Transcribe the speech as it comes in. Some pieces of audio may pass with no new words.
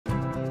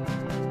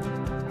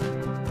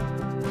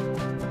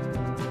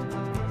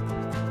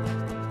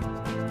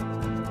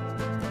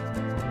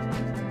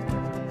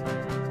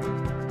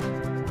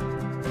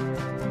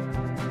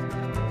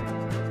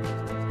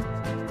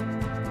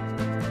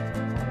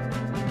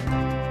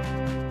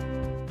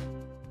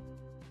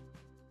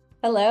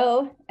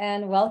Hello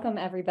and welcome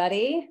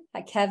everybody.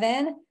 Hi,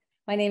 Kevin.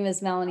 My name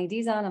is Melanie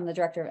Dizon. I'm the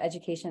Director of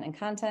Education and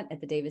Content at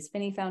the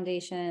Davis-Phinney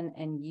Foundation,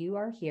 and you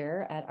are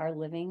here at our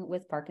Living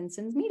with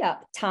Parkinson's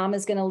Meetup. Tom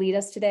is going to lead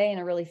us today in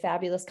a really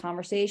fabulous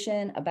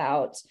conversation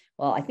about,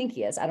 well, I think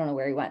he is. I don't know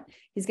where he went.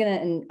 He's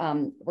going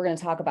to, we're going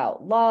to talk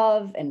about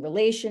love and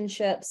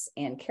relationships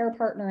and care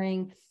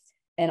partnering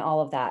and all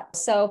of that.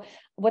 So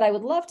what I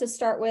would love to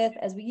start with,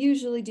 as we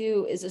usually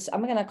do, is just,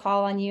 I'm going to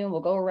call on you and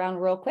we'll go around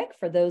real quick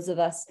for those of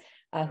us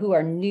who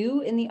are new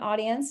in the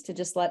audience to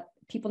just let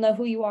people know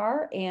who you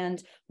are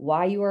and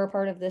why you are a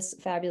part of this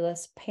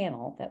fabulous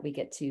panel that we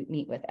get to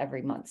meet with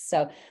every month.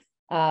 So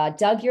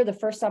Doug, you're the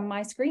first on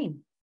my screen.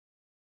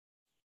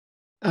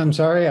 I'm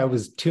sorry, I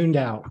was tuned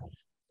out.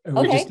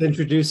 We're just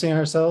introducing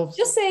ourselves.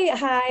 Just say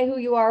hi, who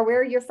you are,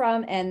 where you're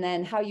from, and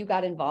then how you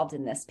got involved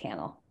in this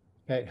panel.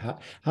 Okay.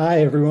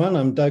 Hi, everyone.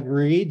 I'm Doug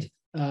Reed.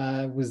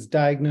 I was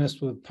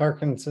diagnosed with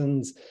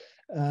Parkinson's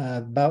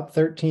about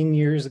 13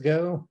 years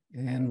ago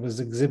and was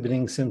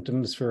exhibiting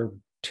symptoms for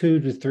 2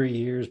 to 3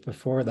 years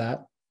before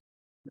that.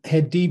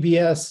 Had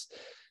DBS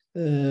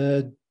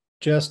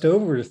just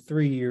over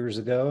 3 years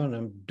ago, and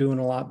I'm doing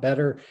a lot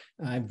better.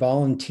 I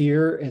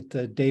volunteer at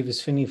the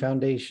Davis-Phinney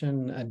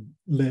Foundation. I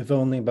live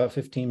only about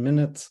 15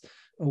 minutes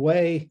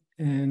away.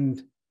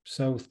 And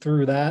so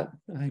through that,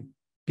 I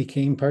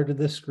became part of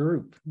this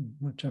group,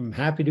 which I'm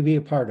happy to be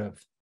a part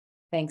of.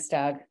 Thanks,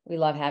 Doug. We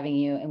love having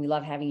you, and we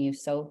love having you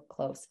so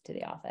close to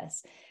the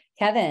office.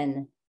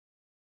 Kevin.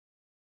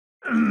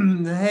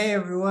 Hey,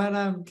 everyone.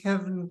 I'm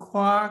Kevin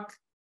Kwok.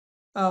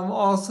 I'm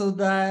also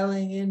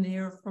dialing in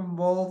here from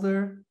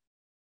Boulder.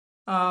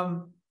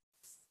 I've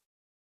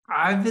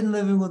been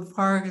living with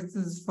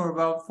Parkinson's for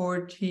about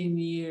 14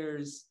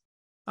 years.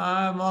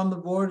 I'm on the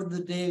board of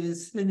the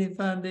Davis-Phinney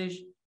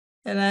Foundation,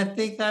 and I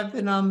think I've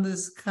been on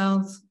this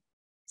council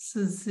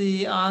since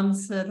the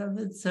onset of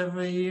it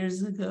several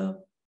years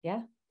ago.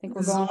 Yeah, I think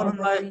we're going on. It's one of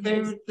my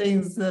favorite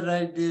things that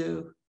I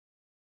do.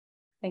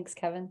 Thanks,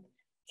 Kevin.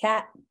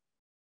 Kat.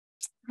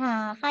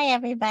 Hi,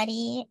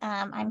 everybody.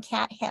 I'm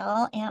Kat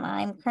Hill, and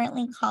I'm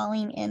currently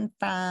calling in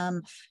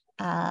from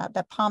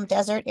the Palm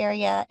Desert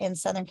area in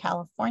Southern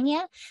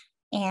California.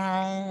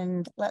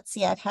 And let's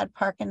see, I've had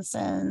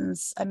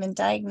Parkinson's. I've been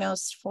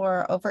diagnosed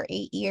for over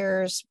 8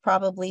 years,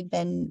 probably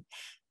been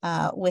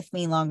with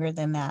me longer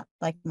than that,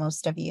 like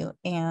most of you.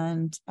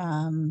 And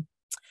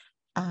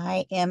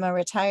I am a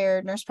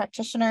retired nurse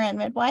practitioner and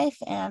midwife,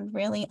 and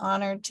really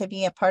honored to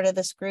be a part of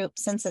this group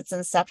since its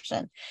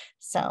inception.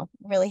 So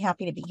really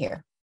happy to be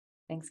here.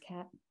 Thanks,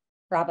 Kat.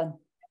 Robin.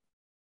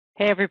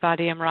 Hey,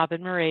 everybody. I'm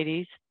Robin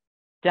Morades,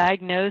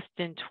 diagnosed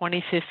in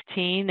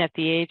 2015 at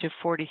the age of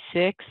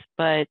 46,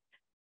 but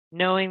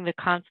knowing the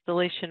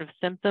constellation of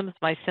symptoms,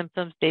 my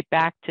symptoms date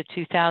back to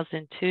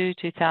 2002,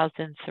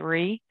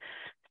 2003.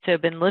 So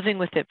I've been living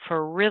with it for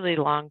a really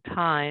long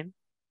time.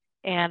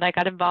 And I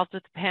got involved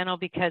with the panel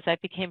because I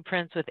became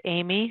friends with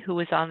Amy, who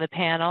was on the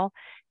panel,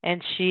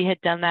 and she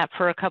had done that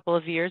for a couple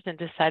of years and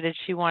decided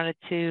she wanted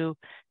to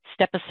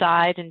step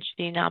aside, and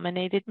she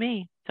nominated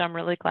me. So I'm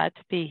really glad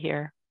to be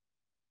here.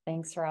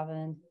 Thanks,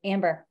 Robin.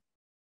 Amber.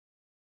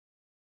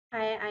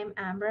 Hi, I'm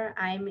Amber.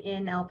 I'm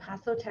in El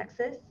Paso,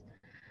 Texas.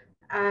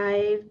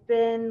 I've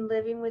been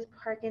living with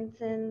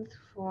Parkinson's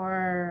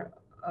for,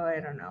 I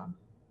don't know,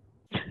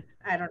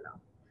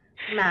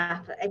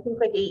 math, I think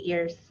like 8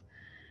 years.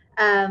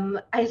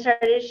 I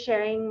started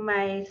sharing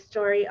my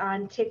story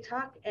on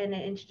TikTok, and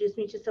it introduced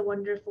me to some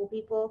wonderful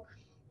people.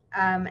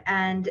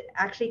 And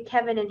actually,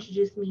 Kevin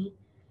introduced me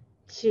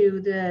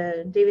to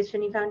the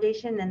Davis-Phinney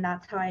Foundation, and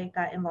that's how I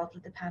got involved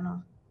with the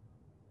panel.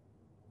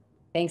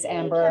 Thanks,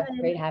 Amber. Hey,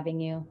 great having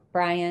you.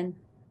 Brian.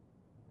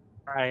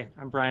 Hi,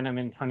 I'm Brian. I'm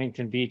in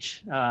Huntington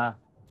Beach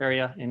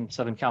area in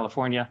Southern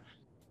California.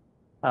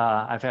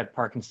 I've had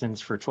Parkinson's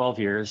for 12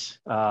 years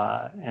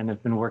and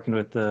have been working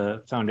with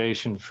the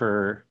foundation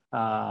for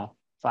 5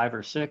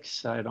 or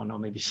 6, I don't know,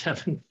 maybe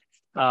 7.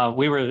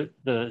 We were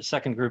the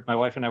second group, my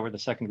wife and I were the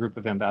second group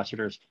of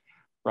ambassadors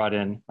brought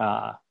in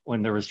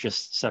when there was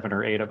just 7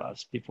 or 8 of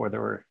us. Before there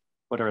were,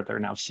 what are there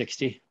now,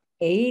 60?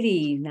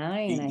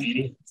 89, I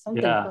think.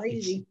 Something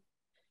crazy.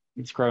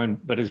 It's growing,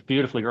 but it's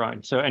beautifully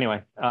growing. So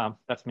anyway,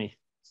 that's me.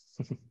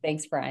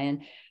 Thanks,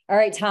 Brian. All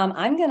right, Tom,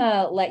 I'm going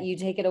to let you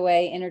take it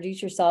away,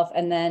 introduce yourself,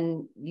 and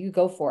then you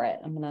go for it.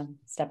 I'm going to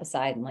step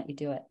aside and let you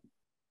do it.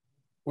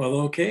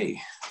 Well,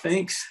 okay.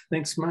 Thanks.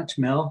 Thanks much,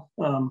 Mel.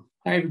 Hi,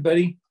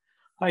 everybody.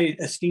 Hi,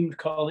 esteemed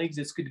colleagues.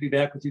 It's good to be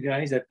back with you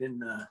guys. I've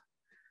been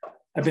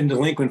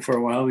delinquent for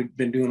a while. We've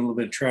been doing a little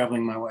bit of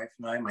traveling, my wife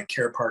and I, my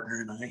care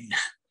partner and I,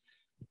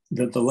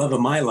 the love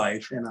of my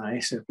life and I,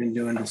 so I've been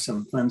doing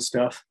some fun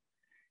stuff.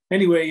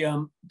 Anyway,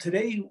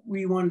 today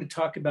we wanted to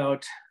talk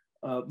about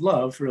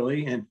love,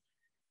 really,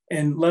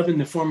 and love in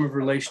the form of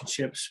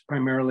relationships,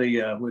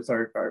 primarily with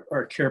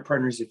our care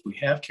partners, if we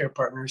have care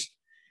partners,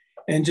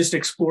 and just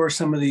explore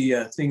some of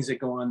the things that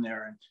go on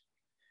there,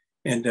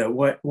 and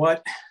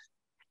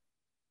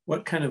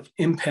what kind of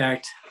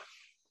impact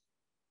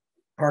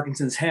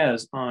Parkinson's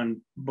has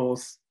on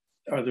both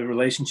the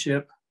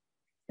relationship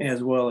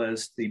as well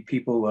as the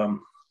people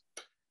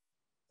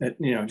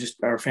that, just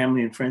our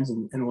family and friends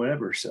and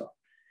whatever. So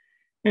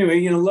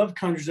anyway, love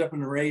conjures up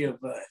an array of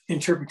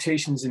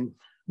interpretations and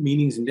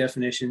meanings and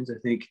definitions. I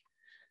think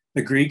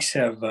the Greeks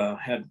have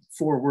had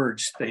 4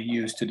 words they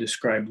use to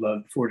describe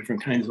love, 4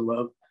 different kinds of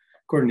love,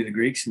 according to the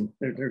Greeks, and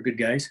they're good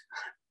guys.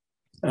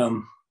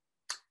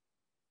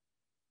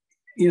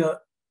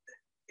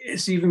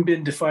 It's even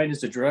been defined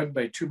as a drug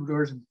by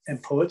troubadours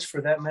and poets,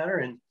 for that matter.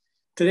 And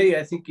today,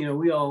 I think,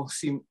 we all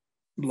see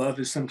love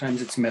as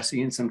sometimes it's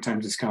messy and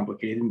sometimes it's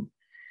complicated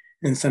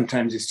and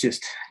sometimes it's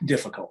just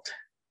difficult.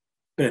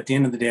 But at the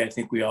end of the day, I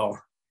think we all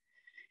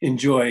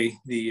enjoy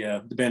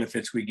the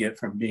benefits we get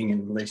from being in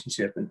a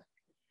relationship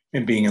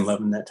and being in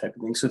love and that type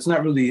of thing. So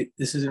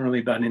this isn't really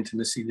about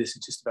intimacy. This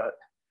is just about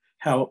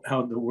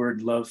how the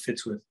word love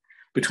fits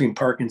between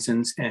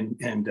Parkinson's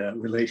and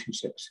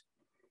relationships.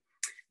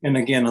 And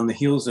again, on the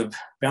heels of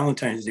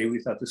Valentine's Day, we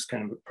thought this was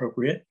kind of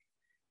appropriate,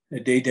 a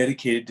day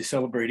dedicated to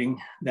celebrating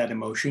that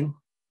emotion.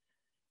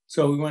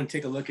 So we want to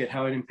take a look at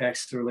how it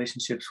impacts the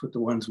relationships with the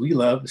ones we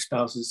love,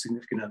 spouses,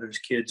 significant others,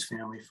 kids,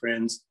 family,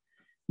 friends,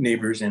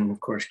 neighbors, and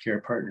of course,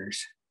 care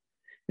partners.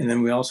 And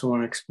then we also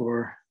want to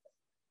explore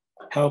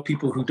how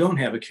people who don't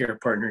have a care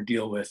partner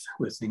deal with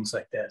things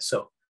like that.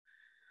 So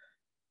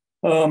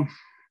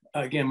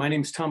again, my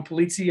name is Tom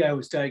Polizzi. I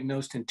was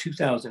diagnosed in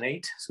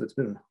 2008. So it's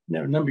been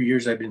a number of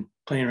years I've been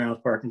playing around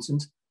with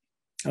Parkinson's.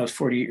 I was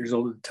 48 years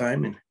old at the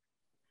time,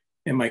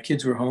 and my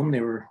kids were home. They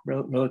were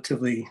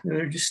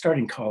they're just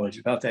starting college,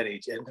 about that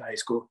age, end of high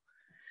school,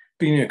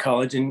 beginning of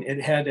college. And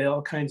it had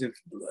all kinds of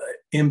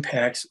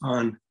impacts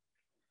on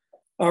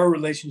our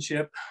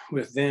relationship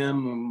with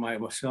them,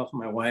 myself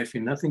and my wife,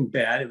 and nothing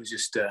bad. It was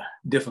just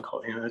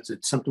difficult.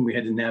 It's something we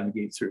had to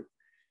navigate through.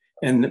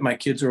 And my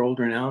kids are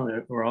older now.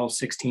 We're all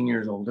 16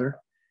 years older.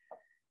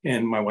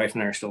 And my wife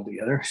and I are still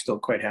together, still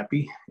quite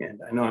happy. And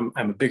I know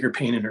I'm a bigger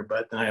pain in her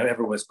butt than I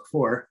ever was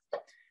before,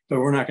 but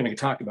we're not going to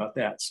talk about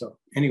that. So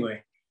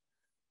anyway,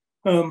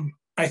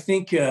 I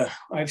think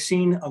I've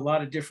seen a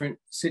lot of different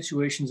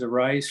situations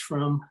arise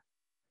from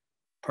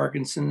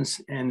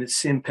Parkinson's and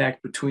its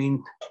impact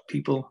between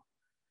people,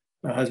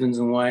 husbands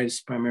and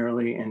wives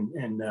primarily,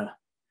 and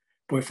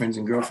boyfriends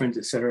and girlfriends,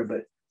 et cetera.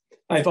 But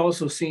I've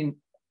also seen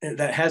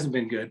that hasn't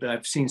been good, but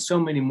I've seen so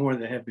many more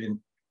that have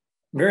been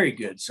very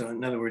good. So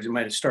in other words, it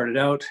might have started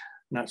out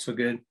not so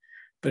good,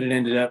 but it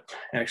ended up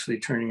actually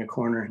turning a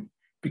corner and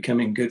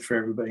becoming good for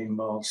everybody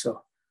involved.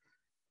 So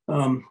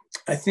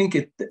I think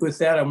with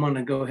that, I want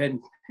to go ahead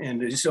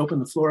and just open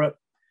the floor up.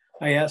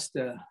 I asked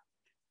the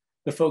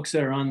folks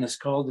that are on this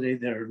call today,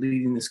 that are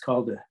leading this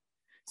call, to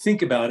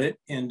think about it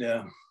and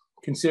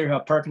consider how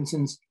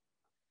Parkinson's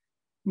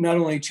not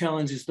only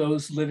challenges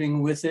those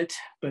living with it,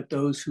 but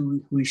those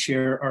who we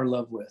share our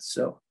love with.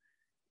 So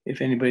if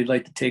anybody'd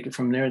like to take it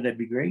from there, that'd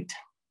be great.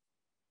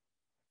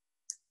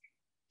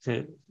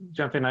 To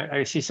jump in,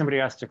 I see somebody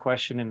asked a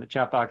question in the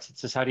chat box. It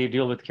says, how do you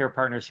deal with care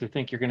partners who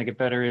think you're going to get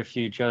better if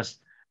you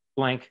just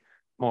blank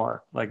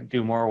more, like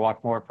do more,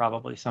 walk more,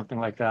 probably something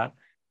like that.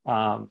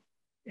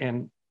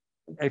 And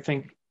I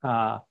think,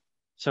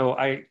 so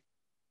I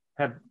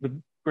had the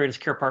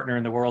greatest care partner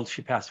in the world.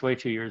 She passed away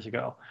 2 years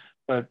ago.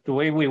 But the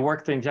way we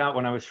worked things out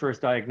when I was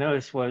first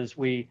diagnosed was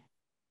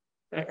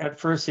at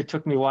first it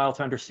took me a while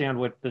to understand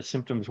what the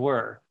symptoms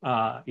were,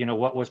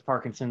 what was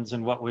Parkinson's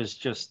and what was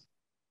just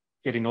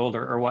getting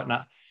older or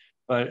whatnot.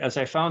 But as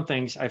I found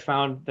things, I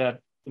found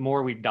that the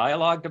more we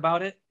dialogued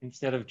about it,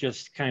 instead of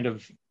just kind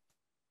of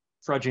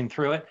trudging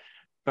through it,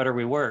 better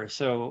we were.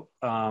 So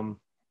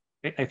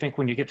I think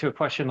when you get to a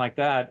question like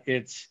that,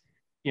 it's,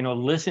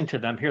 listen to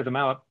them, hear them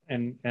out,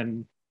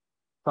 and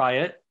try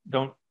it.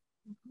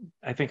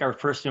 I think our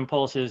first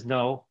impulse is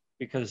no,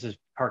 because as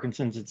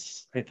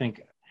Parkinson's, I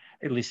think,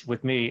 at least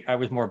with me, I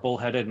was more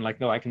bullheaded and like,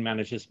 no, I can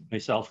manage this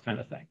myself kind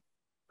of thing.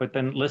 But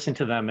then listen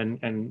to them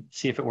and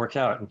see if it works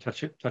out, and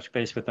touch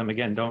base with them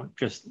again. Don't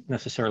just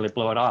necessarily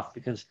blow it off,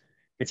 because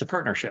it's a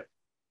partnership.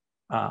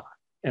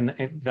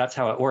 And that's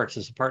how it works,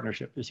 as a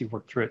partnership, is you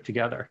work through it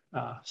together.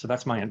 So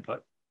that's my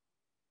input.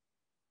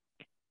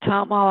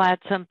 Tom, I'll add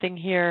something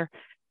here.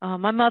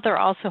 My mother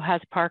also has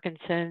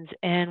Parkinson's,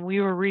 and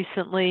we were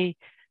recently,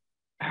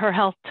 her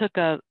health took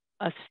a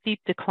steep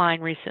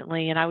decline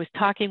recently, and I was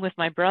talking with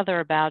my brother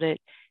about it,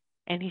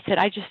 and he said,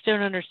 I just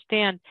don't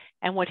understand.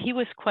 And what he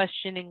was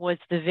questioning was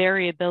the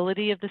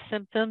variability of the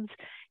symptoms.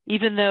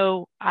 Even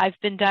though I've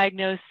been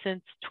diagnosed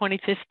since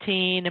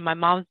 2015 and my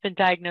mom's been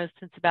diagnosed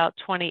since about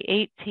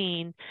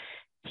 2018,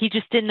 he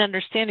just didn't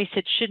understand. He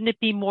said, shouldn't it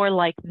be more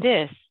like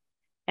this?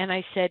 And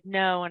I said,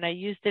 no. And I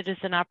used it as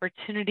an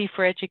opportunity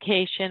for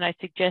education. I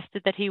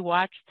suggested that he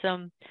watch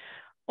some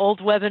old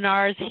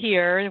webinars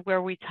here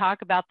where we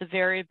talk about the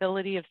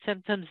variability of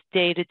symptoms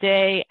day to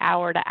day,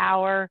 hour to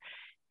hour,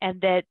 and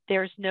that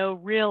there's no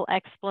real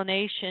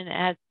explanation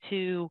as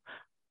to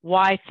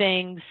why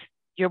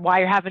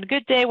you're having a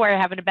good day, why you're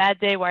having a bad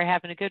day, why you're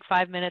having a good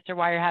 5 minutes, or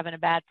why you're having a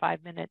bad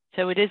 5 minutes.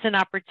 So it is an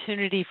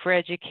opportunity for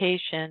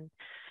education.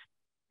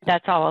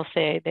 That's all I'll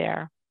say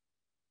there.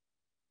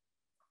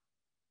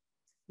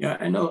 Yeah,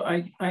 I know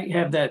I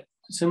have that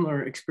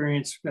similar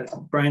experience, that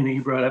Brian, that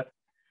you brought up.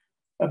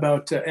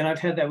 about, and I've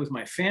had that with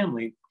my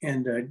family,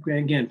 and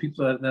again,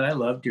 people that I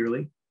love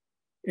dearly.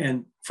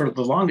 And for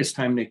the longest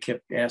time, they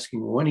kept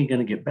asking, well, when are you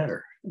going to get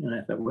better? And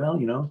I thought, well,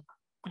 you know,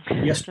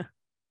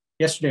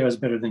 yesterday I was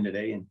better than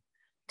today, and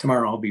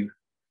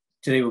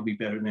today will be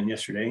better than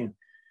yesterday, and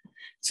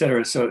et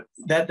cetera. So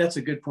that's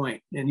a good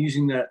point. And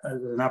using that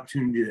as an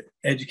opportunity to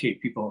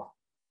educate people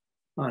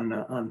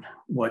on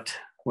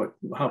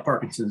how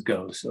Parkinson's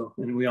goes. So,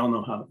 and we all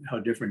know how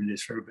different it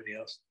is for everybody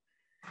else.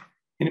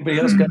 Anybody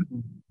else got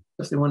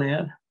stuff they want to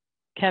add?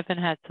 Kevin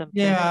had something.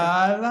 Yeah,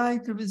 I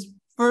like to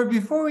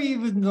before we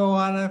even go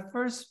on, I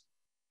first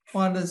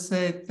want to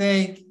say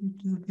thank you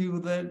to the people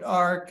that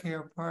are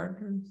care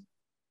partners,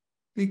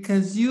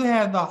 because you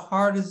have the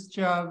hardest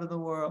job in the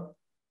world.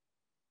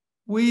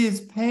 We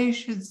as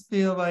patients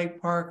feel like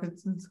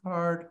Parkinson's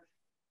hard,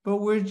 but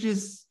we're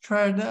just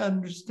trying to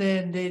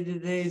understand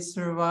day-to-day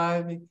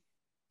surviving.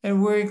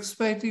 And we're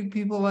expecting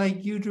people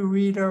like you to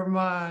read our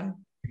mind.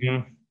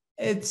 Yeah.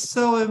 It's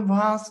so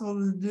impossible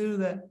to do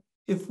that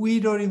if we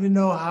don't even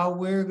know how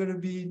we're going to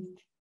be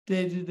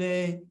day to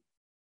day.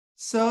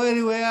 So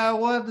anyway, I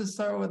wanted to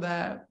start with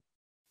that.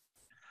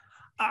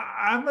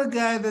 I'm a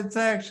guy that's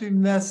actually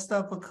messed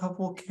up a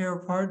couple care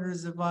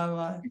partners in my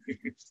life.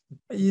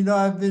 You know,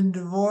 I've been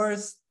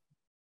divorced.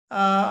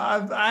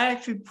 I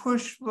actually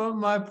pushed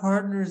my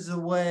partners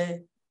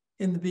away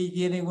in the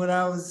beginning when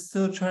I was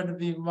still trying to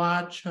be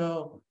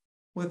macho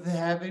with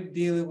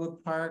dealing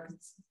with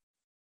Parkinson's.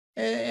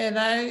 And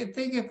I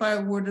think if I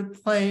were to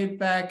play it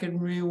back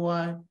and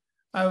rewind,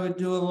 I would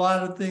do a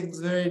lot of things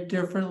very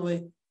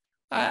differently.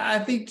 I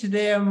think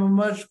today I'm a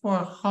much more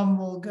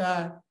humble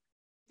guy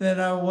than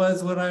I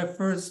was when I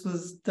first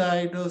was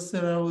diagnosed,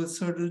 and I was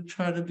sort of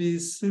trying to be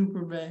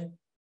Superman.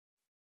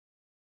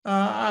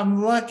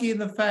 I'm lucky in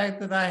the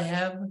fact that I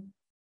have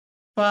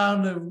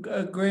found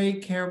a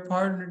great care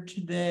partner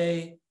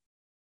today,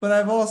 but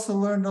I've also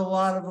learned a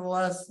lot of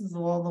lessons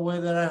along the way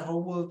that I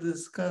hope we'll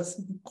discuss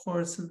in the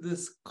course of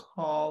this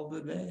call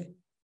today.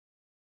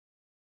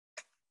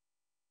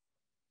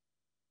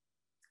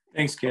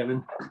 Thanks,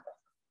 Kevin.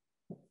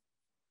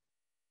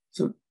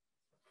 So,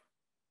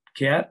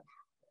 Kat?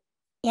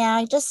 Yeah,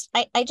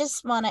 I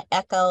just want to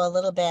echo a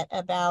little bit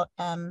about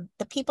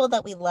the people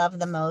that we love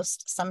the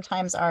most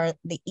sometimes are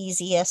the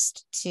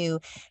easiest to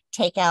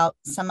take out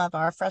some of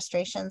our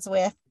frustrations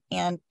with.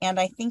 And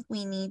I think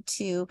we need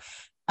to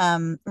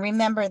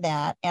remember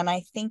that. And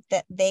I think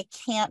that they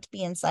can't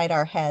be inside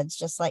our heads,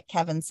 just like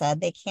Kevin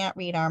said, they can't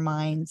read our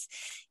minds.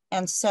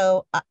 And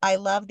so I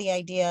love the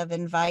idea of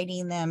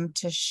inviting them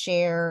to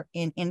share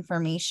in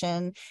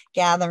information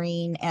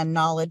gathering and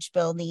knowledge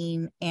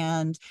building,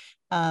 and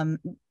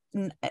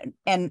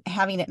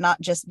having it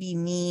not just be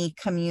me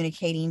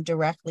communicating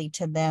directly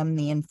to them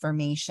the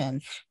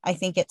information. I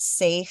think it's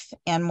safe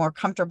and more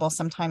comfortable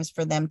sometimes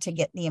for them to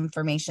get the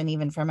information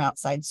even from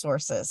outside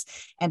sources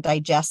and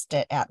digest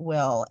it at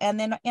will. And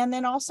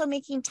then also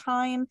making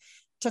time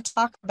to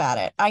talk about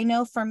it. I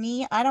know for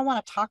me, I don't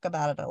want to talk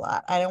about it a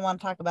lot. I don't want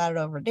to talk about it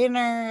over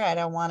dinner. I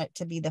don't want it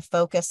to be the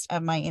focus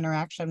of my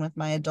interaction with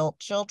my adult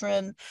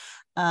children.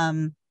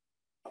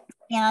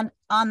 And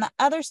on the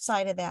other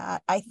side of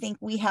that, I think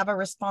we have a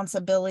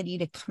responsibility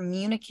to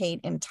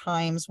communicate in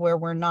times where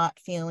we're not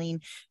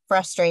feeling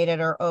frustrated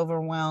or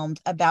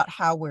overwhelmed about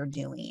how we're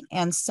doing.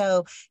 And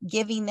so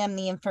giving them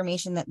the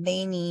information that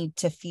they need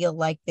to feel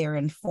like they're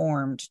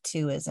informed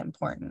too is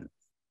important.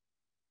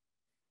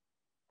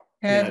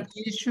 And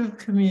the issue of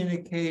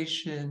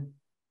communication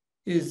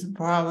is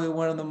probably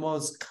one of the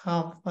most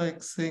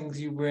complex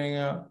things you bring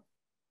up.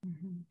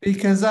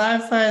 Because I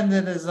find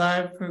that as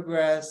I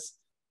progress,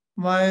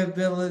 my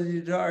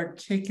ability to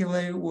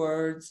articulate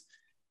words,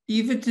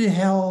 even to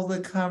hold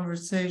a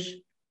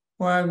conversation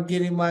where I'm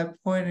getting my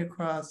point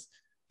across,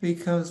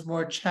 becomes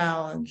more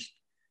challenged.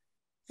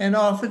 And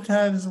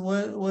oftentimes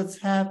what's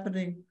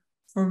happening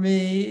for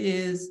me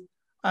is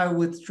I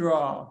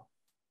withdraw.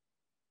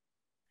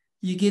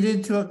 You get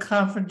into a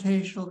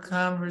confrontational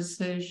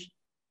conversation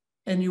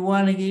and you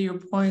want to get your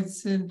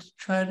points in to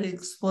try to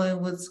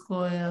explain what's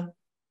going on.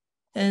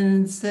 And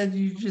instead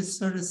you just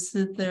sort of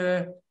sit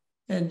there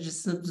and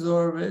just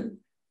absorb it.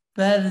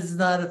 That is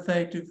not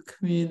effective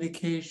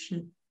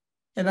communication.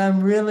 And I'm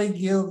really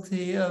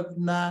guilty of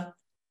not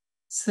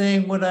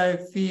saying what I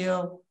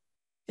feel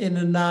in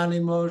a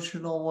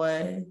non-emotional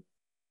way.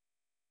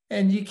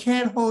 And you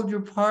can't hold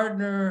your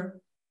partner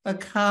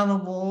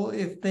accountable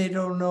if they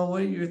don't know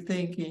what you're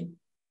thinking.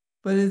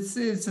 But it's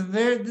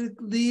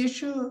the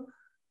issue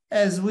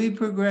as we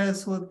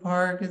progress with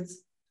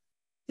Parkinson's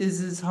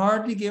is it's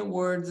hard to get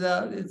words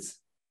out. It's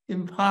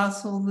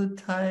impossible to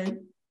type.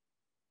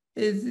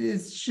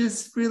 It's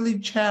just really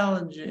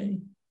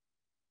challenging.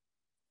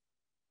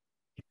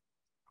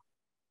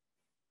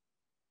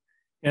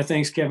 Yeah,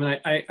 thanks, Kevin.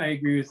 I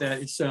agree with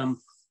that. It's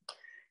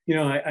you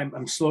know,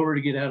 I'm slower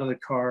to get out of the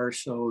car,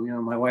 so you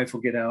know, my wife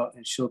will get out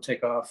and she'll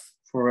take off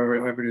for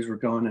wherever it is we're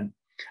going, and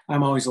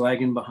I'm always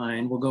lagging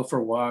behind. We'll go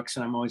for walks,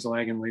 and I'm always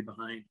lagging way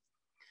behind.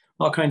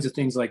 All kinds of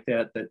things like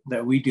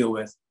that we deal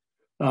with.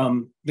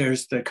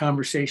 There's the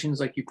conversations,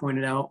 like you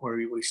pointed out, where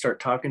we start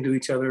talking to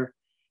each other,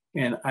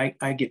 and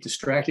I get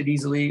distracted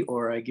easily,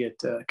 or I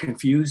get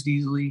confused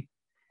easily,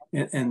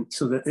 and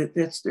so that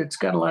it's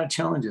got a lot of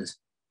challenges.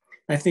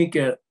 I think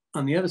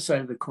on the other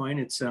side of the coin,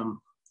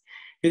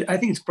 I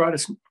think it's brought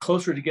us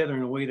closer together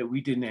in a way that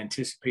we didn't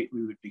anticipate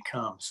we would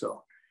become.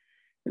 So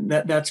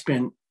that's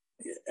been,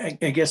 I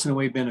guess, in a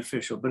way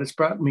beneficial. But it's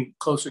brought me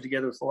closer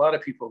together with a lot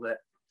of people that,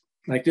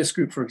 like this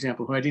group, for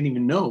example, who I didn't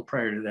even know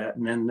prior to that,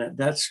 and then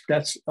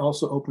that's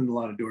also opened a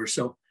lot of doors.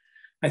 So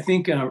I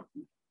think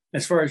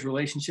as far as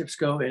relationships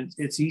go,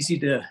 it's easy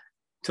to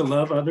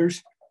love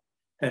others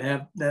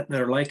that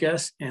are like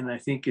us, and I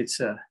think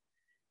it's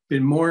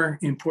been more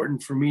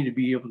important for me to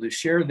be able to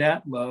share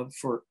that love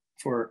for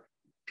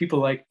people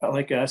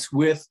like us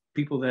with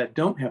people that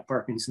don't have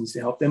Parkinson's, to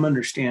help them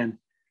understand,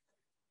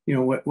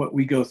 what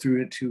we go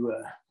through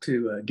to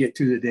get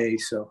through the day.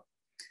 So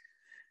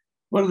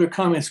what other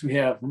comments we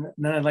have? And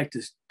then I'd like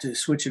to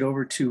switch it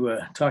over to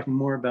talking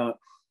more about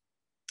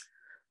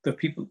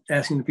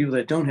asking the people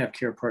that don't have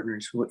care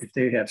partners if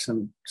they have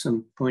some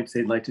points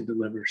they'd like to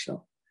deliver.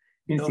 So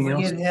anything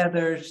else? Don't forget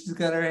Heather, she's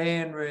got her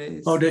hand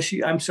raised. Oh, does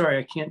she? I'm sorry,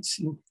 I can't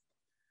see.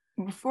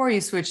 Before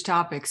you switch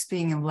topics,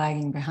 speaking of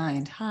lagging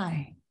behind,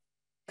 hi.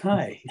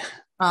 Hi.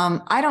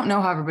 I don't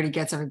know how everybody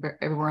gets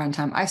everywhere on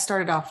time. I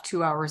started off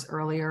 2 hours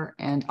earlier,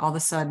 and all of a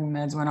sudden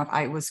meds went off.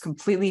 I was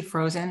completely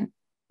frozen,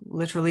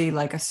 literally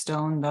like a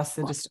stone, thus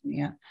the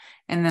dystonia.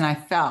 And then I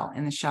fell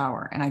in the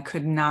shower, and I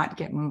could not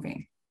get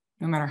moving,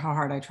 no matter how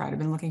hard I tried. I've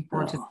been looking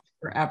forward to this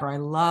forever. I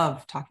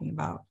love talking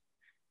about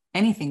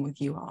anything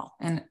with you all.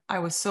 And I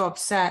was so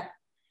upset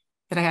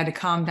that I had to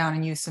calm down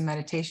and use some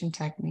meditation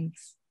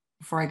techniques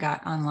before I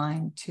got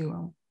online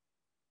to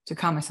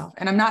calm myself.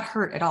 And I'm not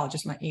hurt at all,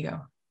 just my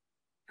ego.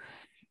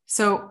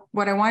 So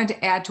what I wanted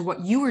to add to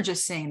what you were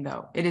just saying,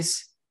 though, it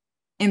is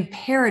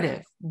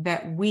imperative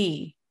that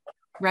we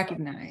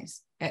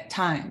recognize at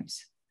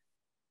times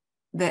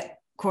that,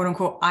 quote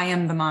unquote, I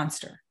am the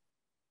monster.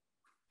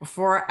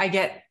 Before I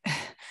get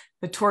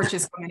the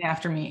torches coming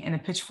after me and the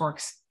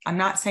pitchforks, I'm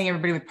not saying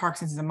everybody with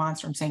Parkinson's is a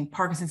monster. I'm saying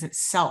Parkinson's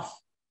itself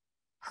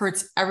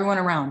hurts everyone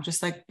around,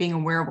 just like being a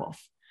werewolf.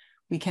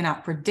 We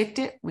cannot predict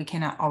it. We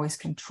cannot always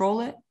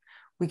control it.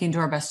 We can do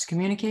our best to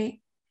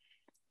communicate.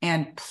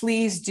 And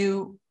please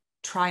do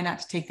try not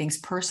to take things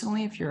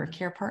personally if you're a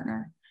care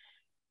partner.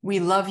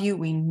 We love you.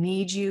 We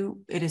need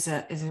you. It is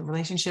a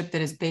relationship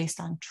that is based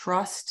on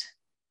trust.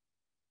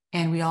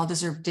 And we all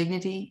deserve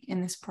dignity in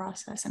this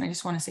process. And I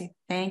just want to say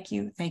thank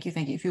you, thank you,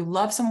 thank you. If you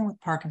love someone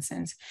with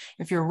Parkinson's,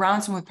 if you're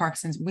around someone with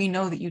Parkinson's, we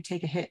know that you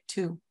take a hit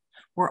too.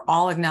 We're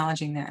all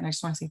acknowledging that. And I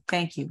just want to say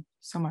thank you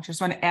so much. I just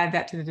want to add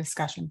that to the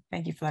discussion.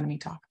 Thank you for letting me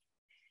talk.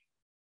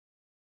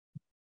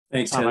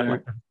 Thanks,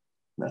 Heather.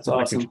 That's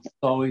awesome, as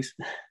always.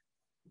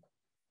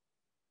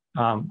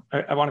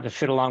 I wanted to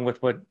fit along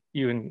with what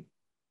you and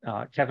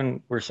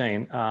Kevin were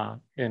saying,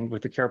 and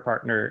with the care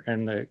partner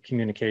and the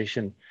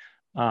communication,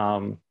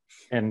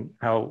 and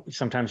how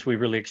sometimes we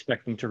really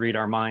expect them to read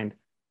our mind.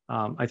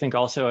 I think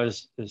also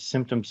as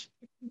symptoms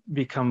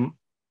become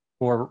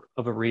more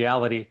of a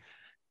reality,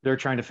 they're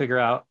trying to figure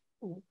out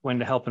when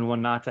to help and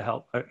when not to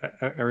help.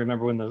 I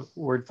remember when the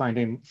word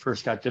finding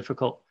first got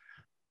difficult,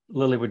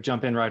 Lily would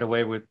jump in right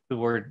away with the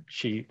word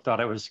she thought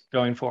I was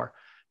going for.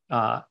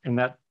 And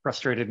that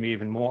frustrated me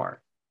even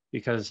more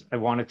because I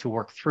wanted to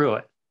work through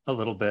it a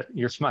little bit.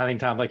 You're smiling,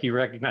 Tom, like you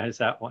recognize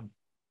that one.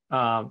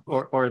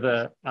 Or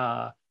the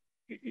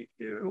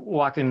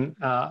walking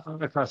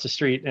across the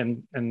street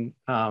and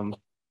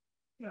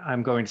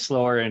I'm going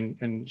slower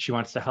and she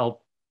wants to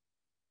help.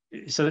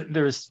 So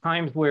there's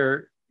times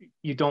where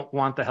you don't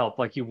want the help,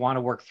 like you want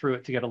to work through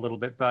it to get a little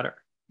bit better.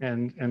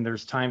 And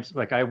there's times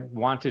like I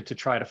wanted to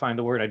try to find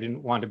the word. I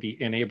didn't want to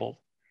be enabled,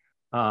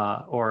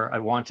 or I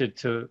wanted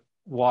to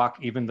walk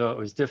even though it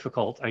was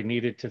difficult. I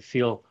needed to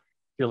feel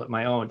it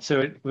my own.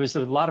 So it was a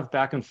lot of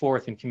back and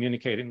forth in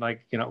communicating,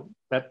 like,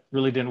 that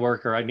really didn't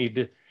work, or I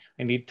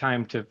need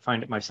time to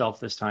find it myself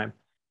this time.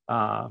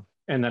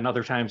 And then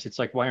other times it's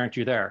like, why aren't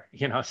you there?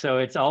 So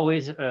it's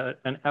always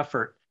an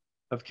effort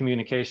of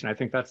communication. I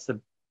think that's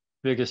the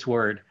biggest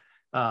word.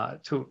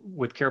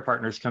 With care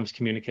partners comes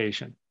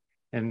communication.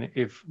 And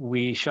if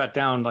we shut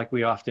down like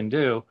we often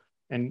do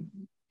and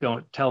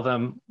don't tell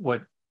them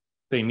what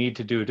they need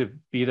to do to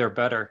be there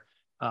better,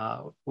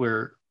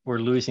 we're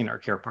losing our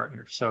care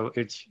partners. So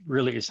it's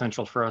really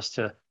essential for us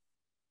to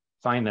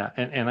find that.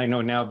 And I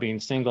know now, being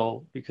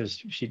single, because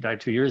she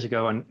died 2 years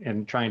ago,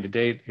 and trying to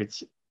date,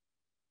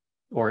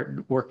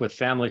 or work with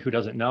family who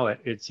doesn't know it,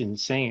 it's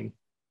insane.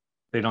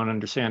 They don't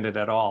understand it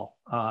at all.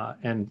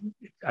 And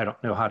I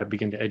don't know how to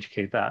begin to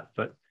educate that,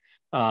 but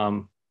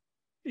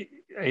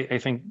I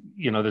think,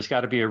 there's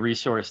got to be a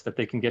resource that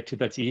they can get to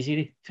that's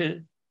easy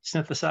to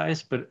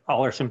synthesize, but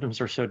all our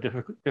symptoms are so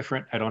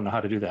different. I don't know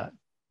how to do that.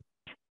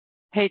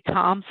 Hey,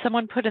 Tom,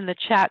 someone put in the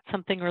chat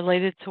something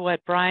related to what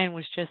Brian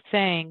was just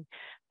saying.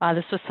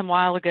 This was some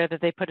while ago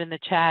that they put in the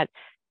chat.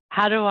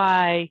 How do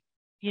I,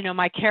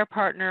 my care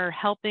partner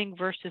helping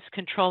versus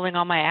controlling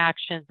all my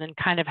actions, and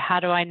kind of how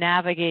do I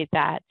navigate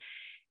that?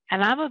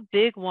 And I'm a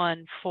big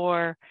one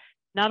for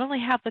not only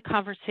have the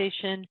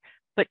conversation,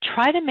 but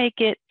try to make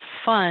it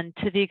fun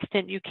to the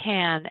extent you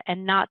can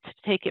and not to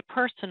take it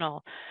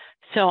personal.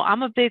 So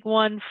I'm a big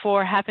one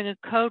for having a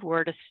code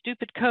word, a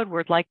stupid code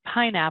word like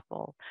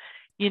pineapple,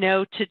 you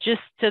know, to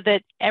just so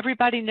that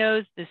everybody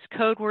knows this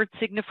code word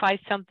signifies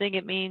something.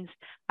 It means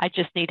I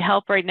just need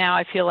help right now.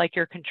 I feel like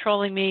you're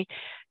controlling me.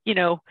 You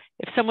know,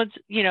 if someone's,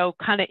 you know,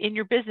 kind of in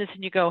your business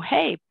and you go,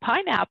 hey,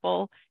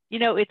 pineapple, you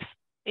know, it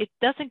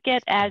doesn't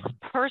get as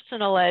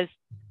personal as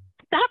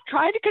stop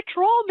trying to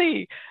control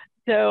me.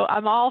 So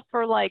I'm all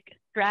for like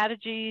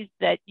strategies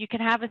that you can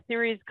have a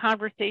serious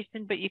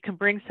conversation, but you can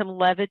bring some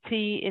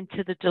levity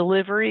into the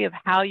delivery of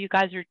how you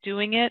guys are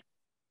doing it.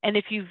 And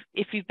if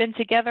you've been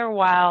together a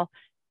while,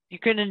 you're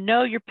going to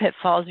know your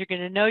pitfalls, you're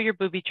going to know your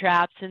booby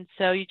traps. And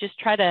so you just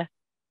try to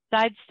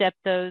sidestep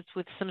those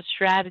with some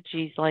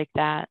strategies like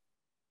that.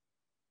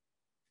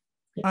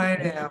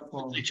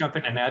 Pineapple. Jump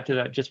in and add to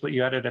that just what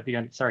you added at the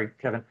end. Sorry,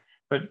 Kevin,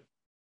 but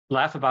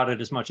laugh about it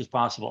as much as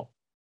possible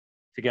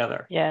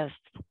together. Yes.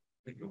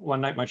 One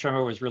night my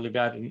tremor was really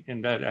bad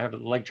in bed. I have a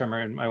leg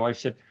tremor, and my wife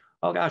said,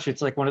 "Oh gosh,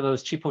 it's like one of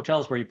those cheap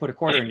hotels where you put a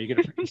quarter and you get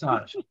a free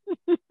massage."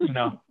 You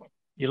know,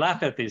 you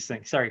laugh at these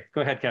things. Sorry,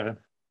 go ahead, Kevin.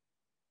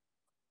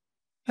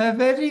 Have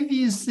any of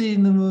you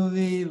seen the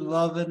movie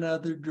Love and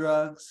Other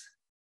Drugs?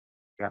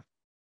 Yeah.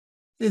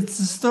 It's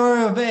the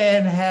story of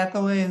Anne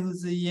Hathaway,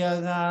 who's a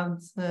young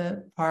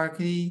onset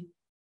Parky,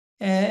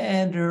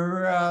 and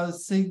her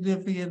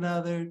significant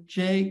other,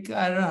 Jake.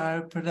 I don't know how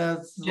to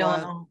pronounce his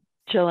last.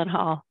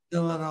 Gyllenhaal.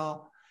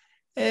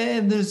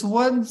 And there's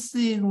one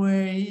scene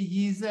where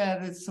he's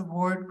at a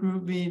support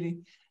group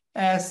meeting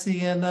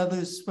asking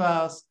another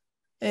spouse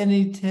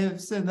any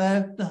tips, and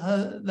that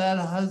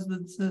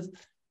husband says,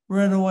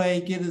 run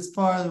away, get as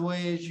far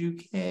away as you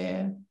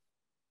can.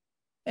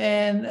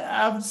 And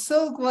I'm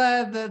so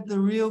glad that the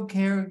real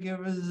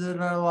caregivers in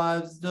our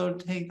lives don't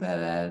take that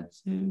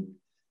attitude.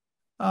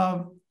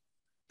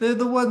 They're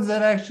the ones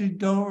that actually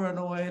don't run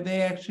away.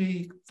 They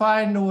actually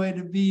find a way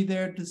to be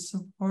there to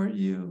support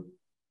you.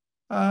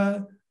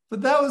 But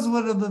that was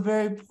one of the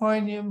very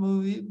poignant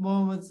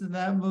moments in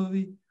that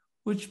movie,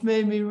 which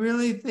made me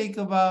really think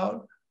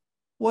about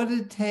what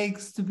it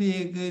takes to be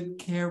a good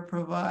care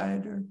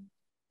provider.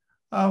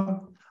 I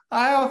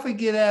often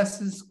get asked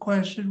this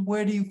question: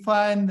 where do you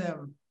find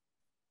them?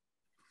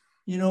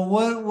 You know,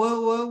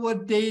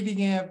 what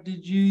dating app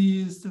did you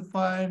use to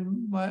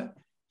find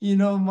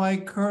my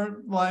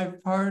current life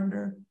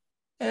partner?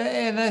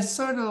 And I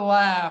sort of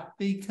laugh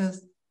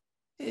because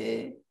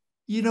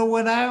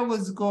when I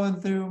was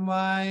going through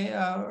my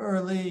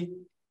early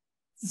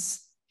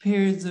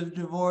periods of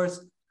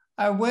divorce,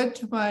 I went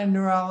to my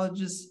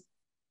neurologist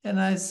and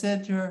I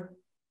said to her,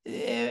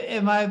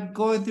 am I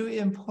going through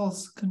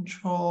impulse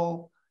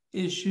control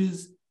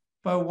issues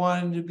by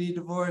wanting to be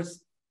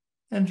divorced?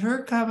 And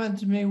her comment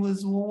to me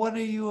was, well, what are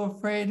you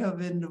afraid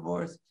of in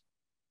divorce?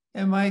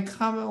 And my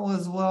comment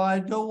was, well, I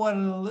don't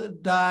want to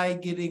die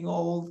getting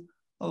old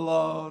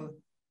alone.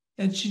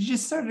 And she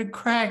just started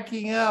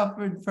cracking up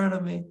in front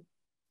of me,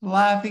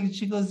 laughing.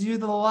 She goes, you're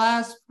the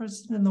last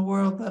person in the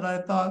world that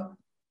I thought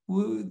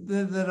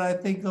that I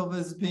think of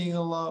as being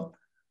alone,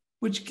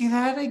 which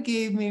kind of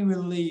gave me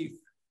relief.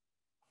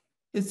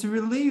 It's a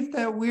relief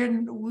that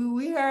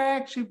we are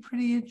actually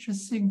pretty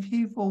interesting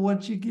people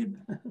once you get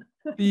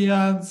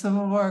beyond some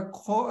of our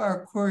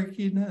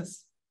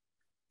quirkiness.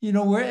 You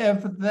know, we're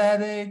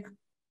empathetic.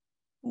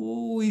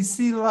 We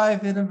see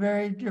life in a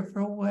very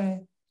different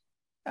way.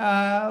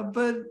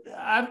 But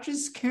I'm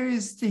just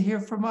curious to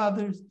hear from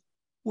others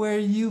where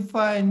you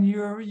find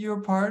your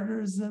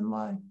partners in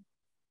life.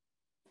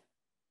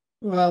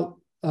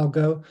 Well, I'll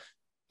go.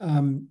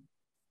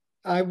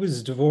 I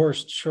was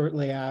divorced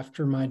shortly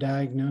after my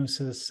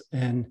diagnosis.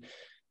 And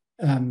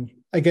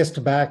I guess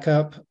to back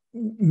up,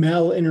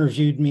 Mel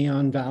interviewed me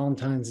on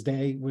Valentine's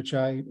Day, which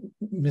I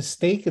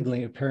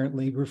mistakenly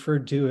apparently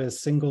referred to as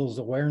Singles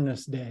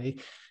Awareness Day,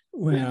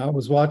 when I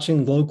was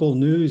watching local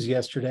news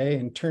yesterday,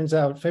 and turns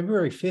out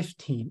February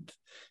 15th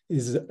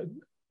is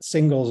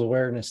Singles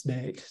Awareness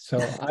Day. So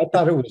I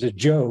thought it was a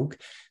joke,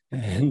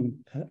 and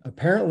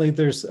apparently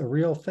there's a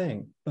real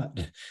thing.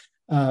 But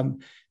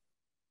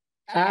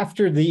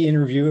after the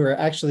interview, or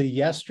actually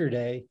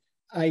yesterday,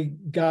 I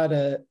got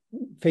a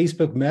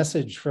Facebook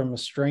message from a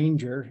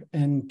stranger,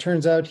 and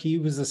turns out he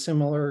was a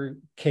similar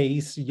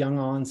case, young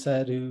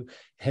onset, who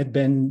had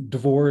been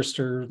divorced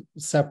or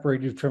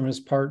separated from his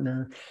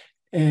partner.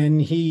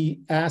 And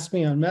he asked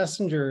me on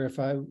Messenger if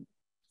I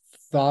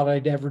thought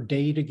I'd ever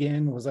date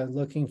again. Was I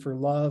looking for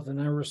love?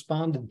 And I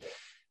responded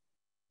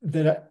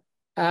that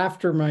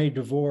after my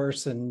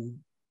divorce and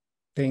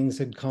things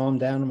had calmed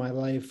down in my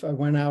life, I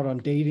went out on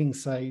dating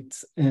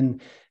sites,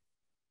 and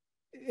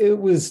it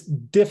was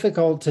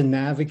difficult to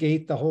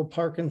navigate the whole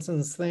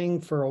Parkinson's thing.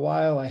 For a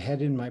while, I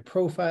had in my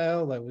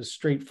profile that was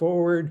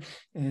straightforward,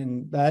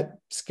 and that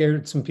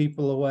scared some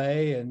people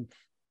away. And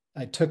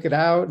I took it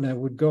out, and I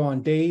would go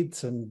on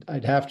dates, and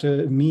I'd have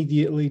to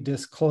immediately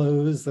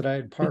disclose that I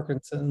had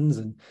Parkinson's,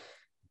 and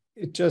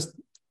it just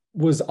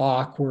was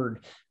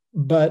awkward.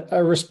 But I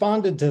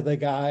responded to the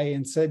guy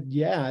and said,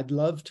 yeah, I'd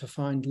love to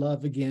find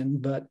love again,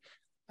 but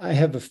I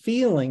have a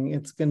feeling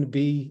it's going to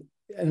be,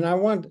 and I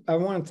want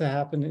it to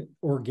happen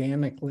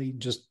organically,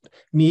 just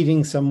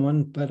meeting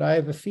someone, but I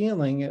have a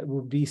feeling it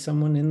will be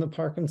someone in the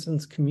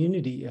Parkinson's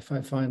community if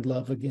I find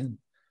love again.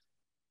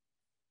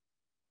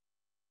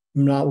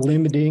 I'm not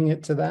limiting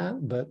it to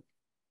that, but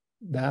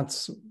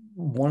that's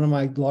one of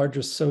my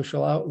largest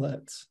social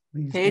outlets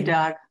these Hey, days.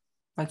 Doug,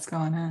 what's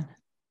going on?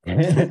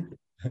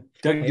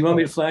 Doug, do you want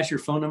me to flash your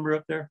phone number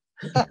up there?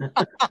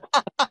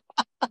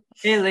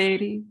 Hey,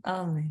 lady.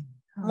 Oh,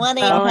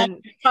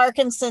 1-800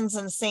 Parkinson's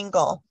and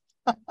single.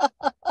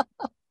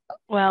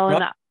 Well,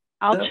 and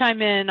I'll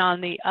chime in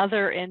on the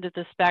other end of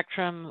the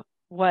spectrum,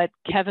 what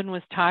Kevin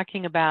was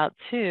talking about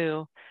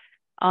too.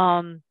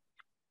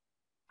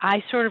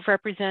 I sort of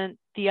represent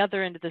the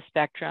other end of the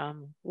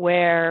spectrum,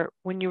 where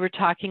when you were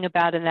talking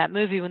about in that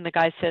movie, when the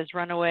guy says,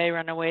 run away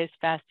as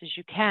fast as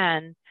you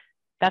can,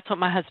 that's what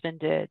my husband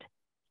did.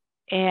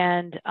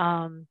 And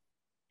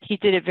he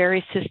did it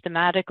very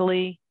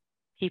systematically.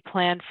 He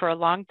planned for a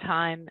long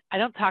time. I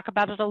don't talk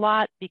about it a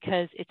lot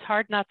because it's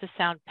hard not to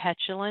sound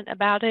petulant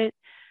about it,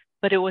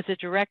 but it was a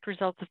direct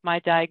result of my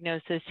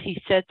diagnosis.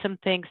 He said some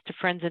things to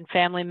friends and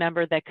family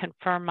members that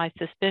confirmed my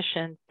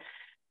suspicions,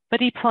 but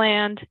he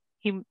planned,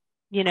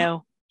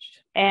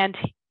 and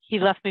he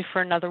left me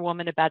for another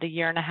woman about 1.5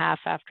 years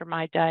after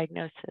my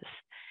diagnosis.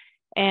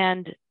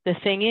 And the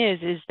thing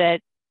is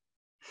that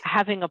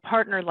having a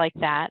partner like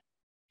that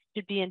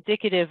should be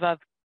indicative of,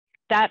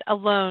 that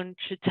alone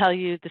should tell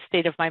you the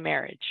state of my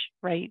marriage,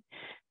 right?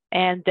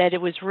 And that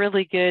it was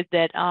really good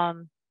that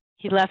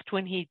he left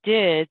when he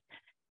did,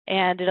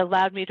 and it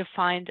allowed me to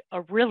find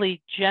a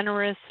really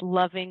generous,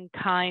 loving,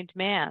 kind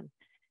man.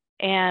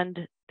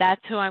 And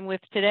that's who I'm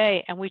with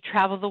today. And we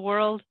travel the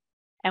world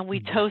and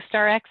we toast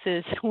our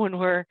exes when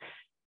we're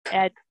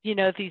at,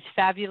 these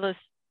fabulous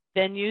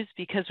venues,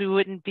 because we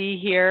wouldn't be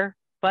here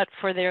but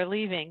for their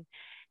leaving.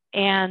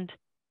 And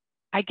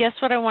I guess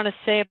what I want to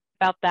say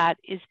about that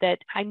is that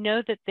I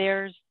know that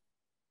there's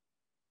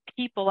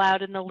people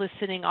out in the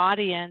listening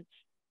audience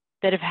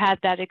that have had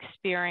that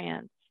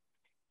experience.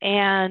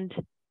 And,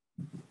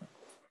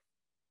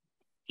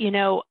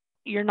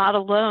 you're not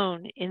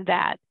alone in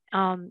that.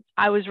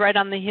 I was right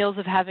on the heels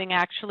of having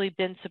actually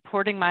been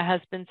supporting my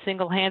husband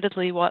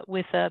single-handedly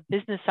with a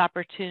business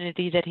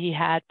opportunity that he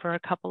had for a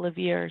couple of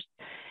years.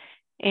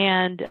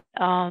 And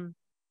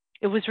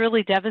it was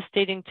really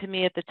devastating to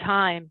me at the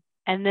time.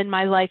 And then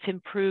my life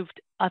improved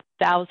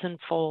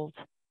 1,000-fold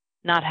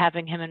not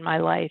having him in my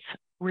life.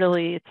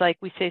 Really, it's like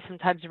we say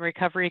sometimes in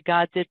recovery,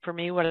 God did for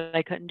me what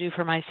I couldn't do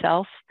for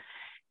myself.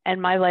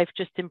 And my life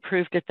just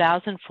improved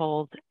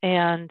 1,000-fold.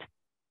 And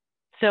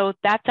so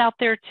that's out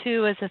there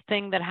too as a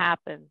thing that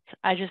happens.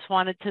 I just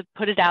wanted to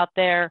put it out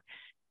there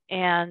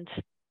and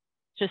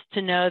just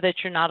to know that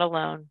you're not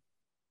alone.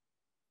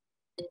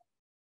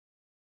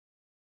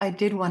 I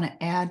did want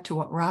to add to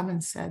what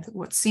Robin said.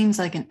 What seems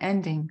like an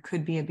ending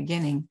could be a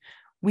beginning.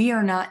 We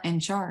are not in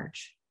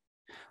charge.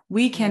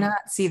 We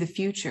cannot see the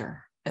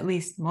future. At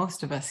least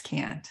most of us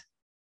can't.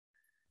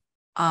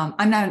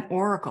 I'm not an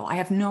oracle. I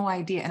have no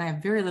idea, and I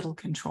have very little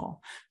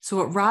control. So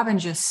what Robin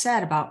just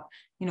said about,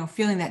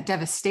 feeling that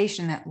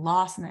devastation, that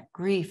loss, and that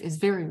grief is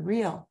very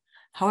real.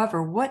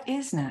 However, what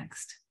is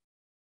next?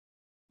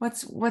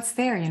 What's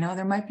there?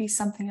 There might be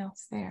something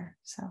else there.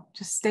 So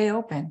just stay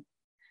open.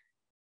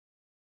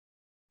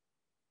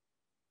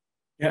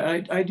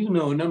 Yeah, I do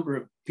know a number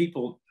of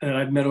people that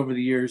I've met over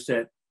the years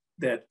that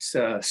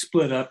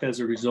split up as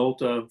a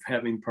result of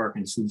having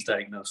Parkinson's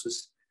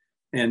diagnosis.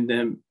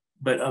 And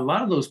but a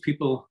lot of those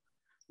people,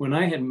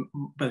 by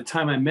the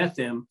time I met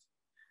them,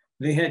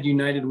 they had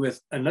united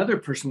with another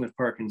person with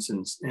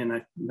Parkinson's. And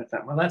I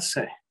thought, well, I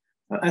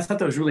thought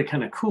that was really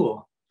kind of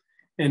cool.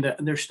 And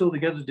they're still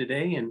together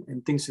today,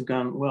 and things have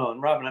gone well.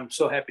 And Robin, I'm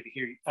so happy to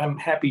hear you. I'm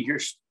happy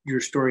your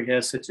story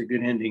has such a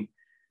good ending.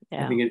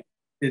 Yeah. I think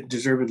it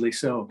deservedly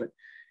so. But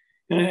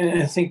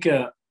I think,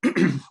 a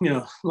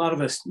lot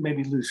of us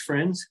maybe lose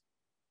friends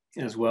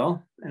as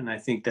well. And I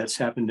think that's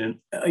happened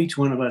to each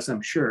one of us,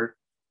 I'm sure.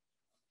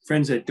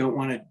 Friends that don't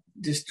want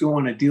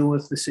to deal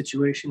with the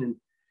situation.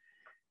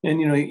 And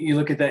you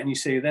look at that and you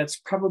say, that's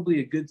probably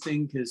a good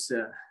thing, because,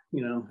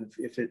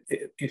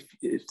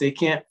 if they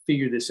can't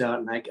figure this out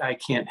and I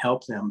can't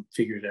help them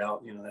figure it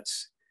out,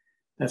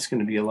 that's going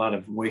to be a lot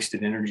of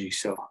wasted energy.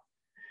 So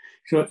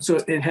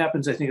it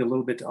happens, I think, a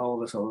little bit to all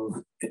of us,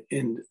 although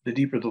in the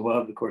deeper the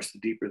love, of course, the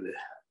deeper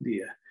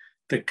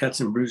the cuts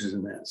and bruises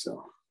in that.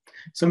 So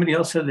somebody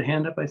else had the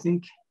hand up, I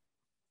think.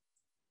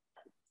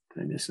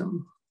 Did I miss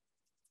something?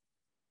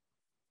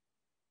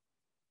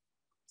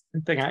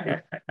 One thing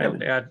I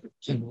would add,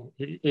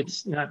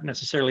 it's not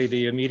necessarily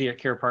the immediate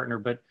care partner,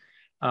 but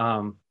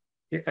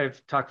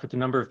I've talked with a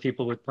number of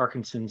people with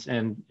Parkinson's,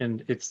 and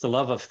it's the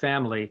love of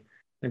family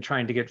and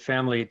trying to get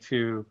family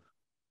to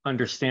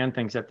understand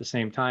things at the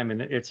same time.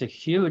 And it's a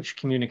huge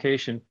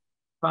communication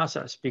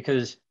process,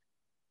 because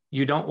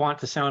you don't want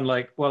to sound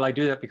like, well, I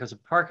do that because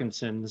of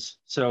Parkinson's,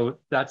 so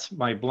that's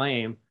my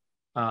blame.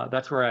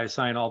 that's where I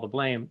assign all the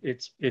blame.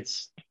 It's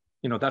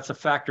that's a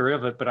factor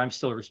of it, but I'm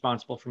still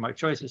responsible for my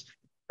choices.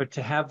 But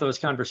to have those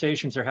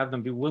conversations, or have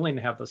them be willing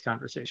to have those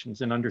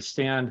conversations and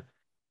understand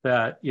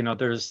that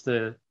there's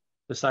the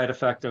side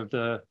effect of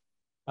the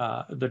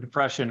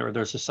depression, or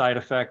there's a side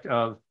effect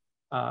of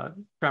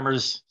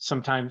tremors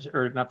sometimes,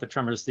 or not the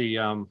tremors,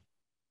 the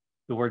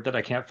word that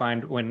I can't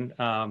find, when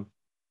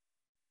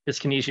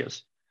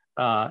dyskinesias,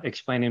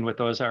 explaining what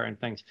those are and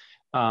things,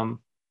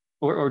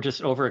 or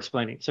just over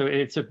explaining. So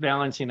it's a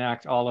balancing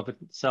act all of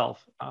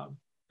itself.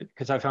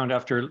 Because I found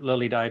after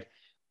Lily died,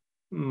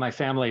 my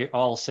family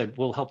all said,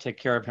 we'll help take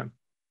care of him.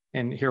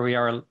 And here we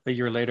are a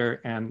year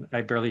later, and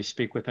I barely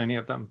speak with any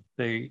of them.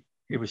 It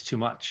was too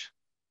much.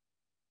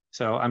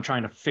 So I'm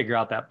trying to figure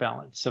out that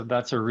balance. So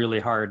that's a really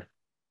hard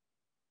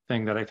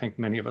thing that I think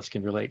many of us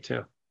can relate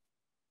to,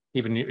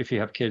 even if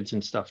you have kids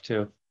and stuff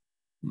too.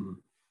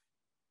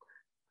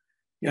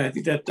 Yeah, I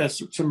think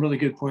that's some really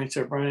good points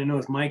there, Brian. I know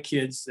with my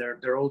kids,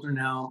 they're older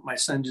now. My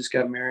son just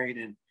got married,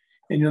 and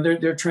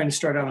they're trying to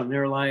start out on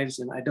their lives,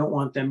 and I don't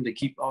want them to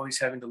keep always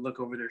having to look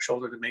over their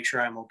shoulder to make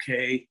sure I'm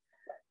okay.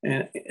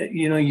 And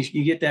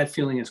you get that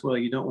feeling as well.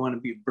 You don't want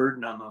to be a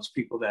burden on those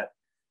people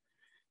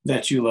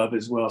that you love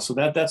as well. So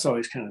that's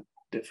always kind of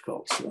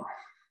difficult. So,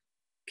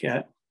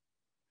 Kat?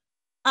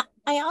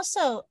 I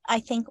also,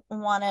 I think,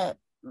 want to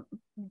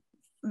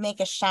make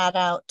a shout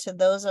out to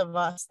those of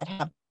us that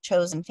have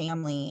chosen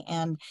family,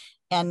 and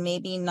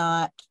maybe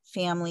not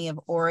family of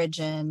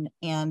origin,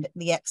 and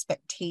the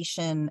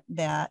expectation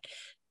that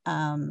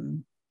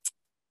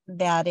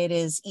that it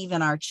is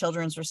even our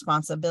children's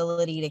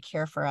responsibility to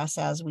care for us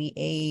as we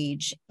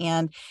age.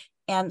 And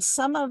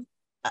some of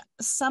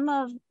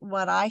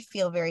what I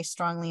feel very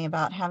strongly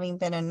about, having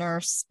been a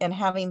nurse and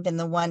having been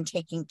the one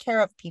taking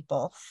care of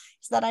people,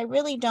 is that I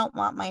really don't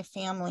want my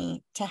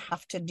family to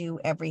have to do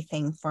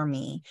everything for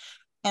me.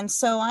 And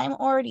so I'm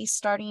already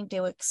starting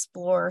to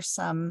explore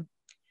some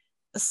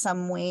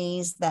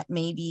ways that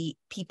maybe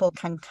people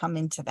can come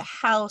into the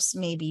house,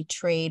 maybe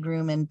trade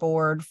room and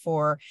board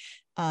for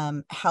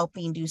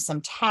helping do some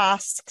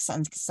tasks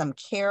and some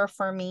care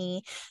for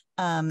me,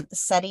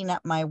 setting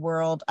up my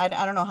world. I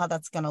don't know how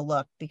that's going to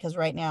look, because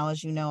right now,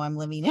 as you know, I'm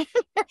living in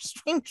an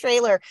Airstream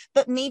trailer,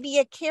 but maybe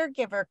a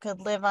caregiver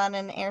could live on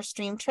an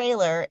Airstream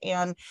trailer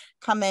and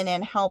come in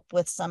and help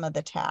with some of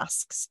the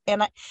tasks.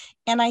 And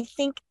I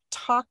think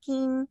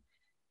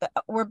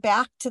we're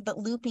back to the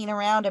looping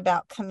around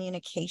about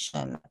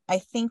communication. I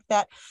think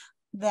that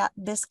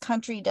this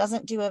country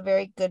doesn't do a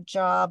very good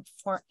job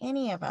for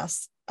any of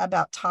us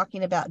about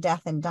talking about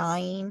death and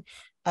dying,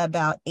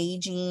 about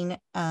aging.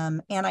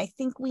 And I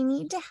think we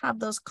need to have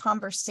those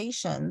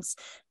conversations,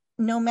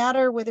 no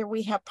matter whether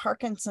we have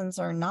Parkinson's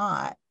or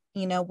not.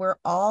 We're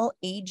all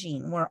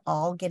aging, we're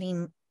all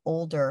getting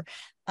older.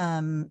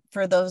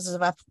 For those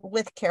of us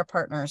with care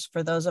partners,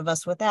 for those of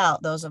us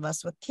without, those of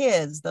us with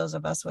kids, those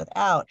of us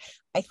without,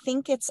 I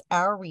think it's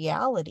our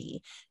reality.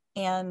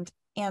 And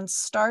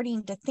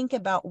starting to think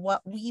about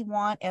what we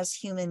want as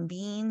human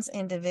beings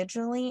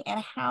individually, and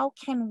how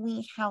can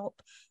we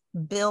help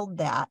build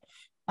that.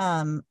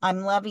 I'm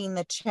loving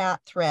the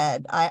chat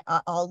thread.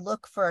 I'll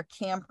look for a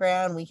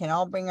campground. We can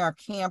all bring our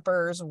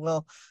campers.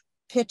 We'll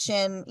pitch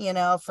in,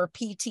 for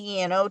PT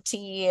and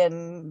OT,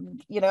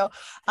 and,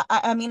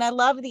 I mean, I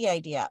love the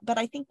idea, but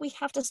I think we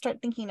have to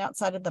start thinking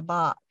outside of the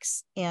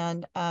box.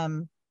 And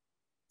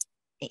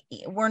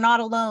we're not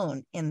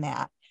alone in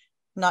that.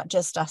 Not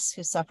just us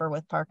who suffer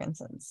with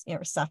Parkinson's,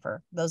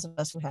 those of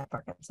us who have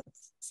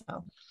Parkinson's.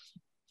 So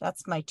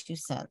that's my 2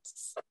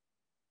 cents.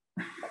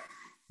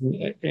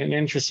 An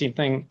interesting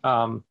thing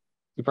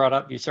you brought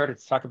up, you started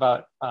to talk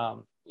about,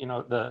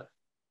 the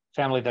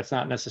family that's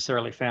not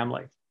necessarily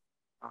family.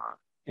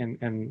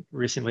 And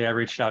recently I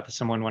reached out to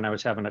someone when I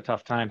was having a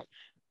tough time,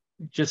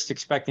 just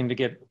expecting to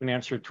get an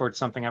answer towards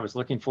something I was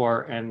looking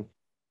for. And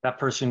that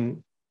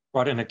person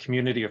brought in a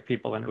community of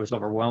people, and it was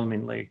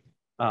overwhelmingly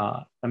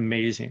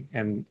amazing.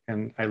 And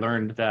I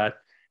learned that,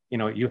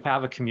 you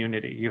have a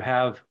community, you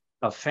have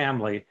a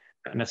family,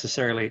 not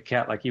necessarily,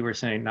 Kat, like you were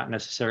saying, not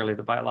necessarily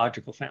the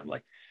biological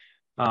family.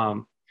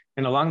 And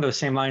along those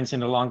same lines,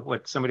 and along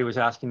what somebody was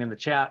asking in the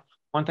chat,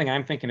 one thing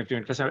I'm thinking of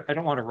doing, because I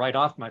don't want to write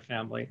off my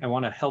family, I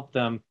want to help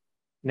them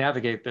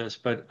navigate this,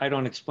 but I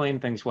don't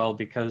explain things well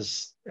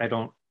because I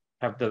don't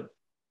have the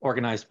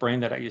organized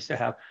brain that I used to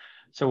have.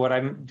 So what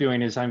I'm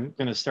doing is I'm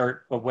going to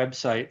start a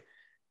website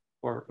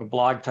or a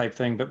blog type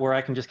thing, but where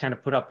I can just kind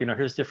of put up,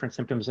 here's different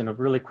symptoms in a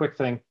really quick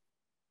thing,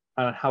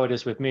 how it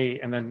is with me,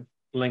 and then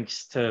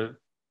links to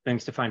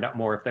things to find out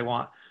more if they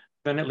want.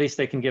 Then at least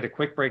they can get a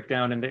quick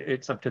breakdown, and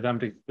it's up to them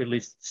to at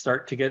least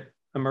start to get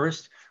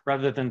immersed,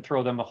 rather than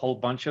throw them a whole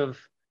bunch of,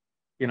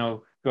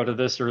 go to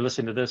this or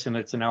listen to this and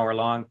it's an hour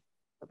long.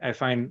 I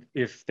find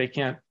if they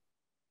can't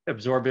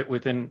absorb it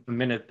within a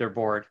minute, they're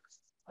bored.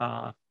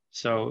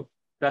 So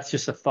that's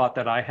just a thought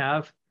that I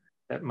have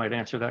that might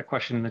answer that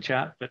question in the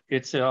chat, but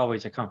it's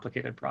always a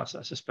complicated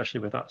process,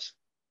 especially with us.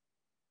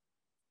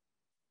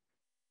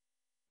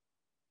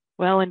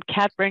 Well, and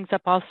Kat brings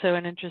up also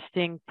an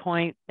interesting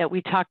point that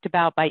we talked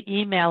about by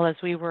email as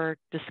we were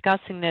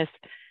discussing this.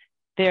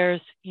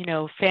 There's, you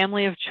know,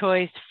 family of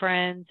choice,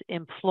 friends,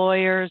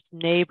 employers,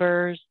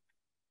 neighbors,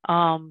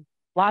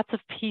 lots of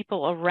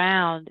people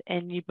around,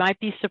 and you might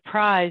be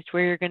surprised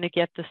where you're going to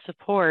get the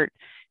support.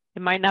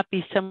 It might not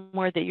be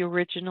somewhere that you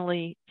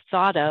originally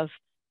thought of.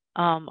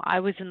 I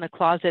was in the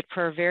closet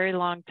for a very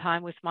long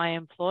time with my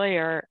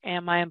employer,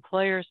 and my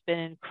employer's been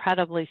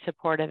incredibly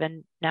supportive,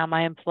 and now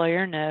my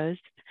employer knows,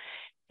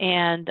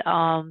 and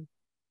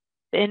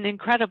been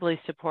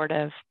incredibly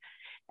supportive.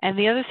 And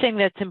the other thing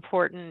that's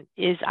important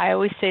is, I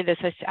always say this,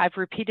 I've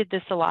repeated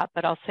this a lot,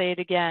 but I'll say it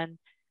again.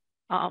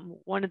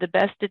 One of the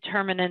best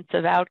determinants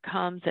of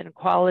outcomes and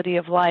quality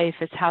of life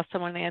is how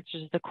someone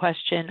answers the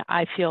question,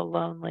 I feel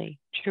lonely,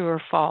 true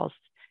or false.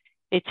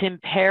 It's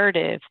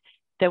imperative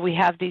that we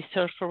have these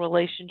social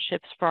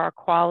relationships for our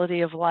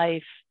quality of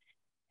life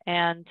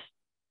and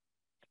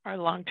our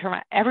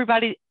long-term.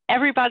 Everybody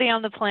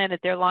on the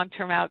planet, their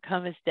long-term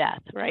outcome is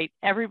death, right?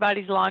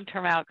 Everybody's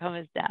long-term outcome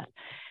is death.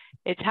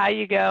 It's how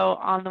you go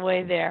on the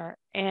way there.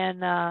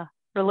 And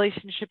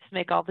relationships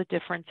make all the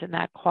difference in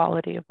that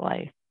quality of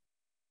life.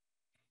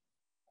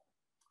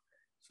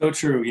 So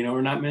true. You know,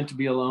 we're not meant to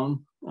be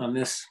alone on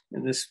this,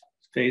 in this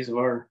phase of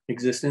our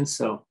existence.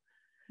 So,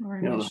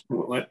 you know,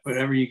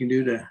 whatever you can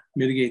do to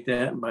mitigate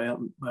that, by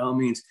all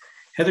means.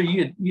 Heather,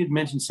 you had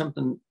mentioned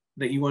something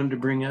that you wanted to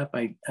bring up.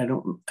 I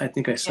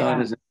think I saw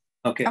it as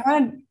okay. I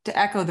wanted to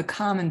echo the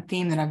common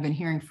theme that I've been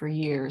hearing for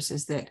years,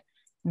 is that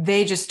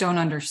they just don't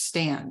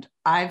understand.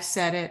 I've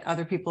said it,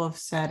 other people have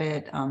said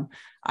it.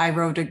 I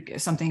wrote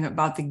something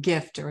about the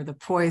gift or the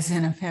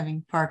poison of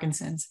having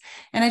Parkinson's.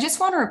 And I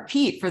just want to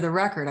repeat for the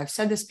record, I've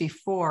said this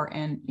before,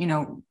 and you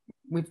know,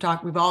 we've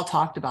all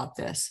talked about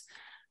this.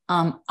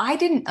 I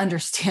didn't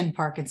understand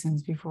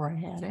Parkinson's before I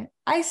had it.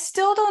 I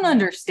still don't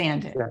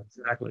understand it. Yeah,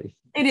 exactly.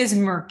 It is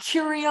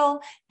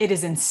mercurial. It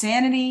is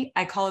insanity.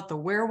 I call it the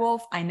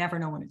werewolf. I never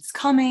know when it's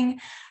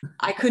coming.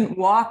 I couldn't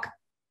walk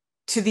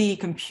to the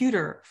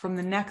computer from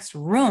the next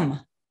room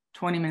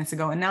 20 minutes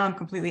ago, and now I'm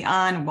completely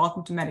on.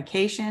 Welcome to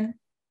medication.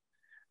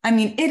 I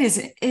mean,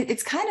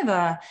 it's kind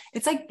of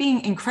it's like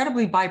being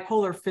incredibly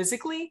bipolar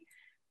physically,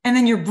 and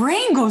then your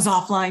brain goes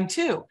offline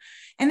too.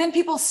 And then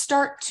people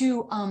start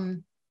to,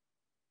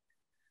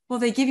 well,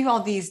 they give you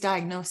all these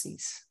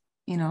diagnoses.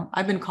 You know,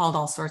 I've been called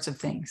all sorts of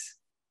things.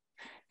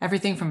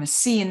 Everything from a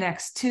C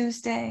next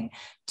Tuesday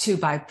to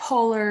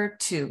bipolar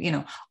to, you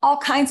know, all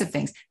kinds of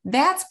things.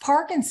 That's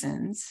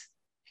Parkinson's,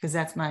 because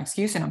that's my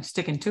excuse and I'm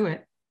sticking to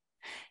it.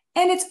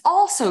 And it's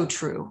also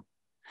true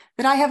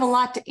that I have a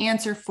lot to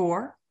answer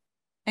for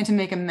and to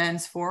make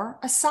amends for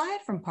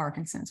aside from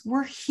Parkinson's.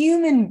 We're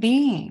human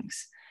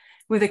beings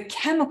with a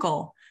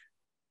chemical,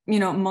 you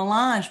know,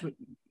 melange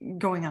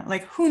going on.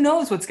 Like, who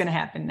knows what's going to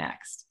happen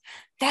next?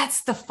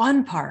 That's the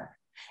fun part.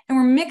 And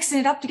we're mixing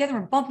it up together.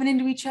 We're bumping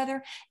into each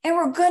other and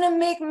we're going to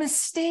make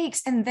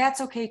mistakes. And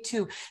that's okay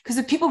too. Because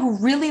the people who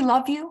really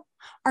love you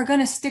are going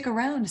to stick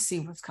around to see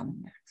what's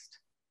coming next.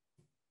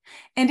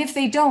 And if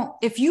they don't,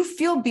 if you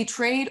feel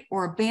betrayed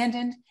or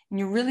abandoned and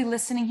you're really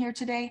listening here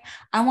today,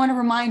 I want to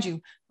remind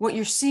you what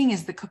you're seeing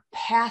is the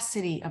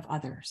capacity of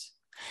others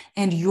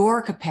and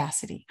your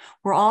capacity.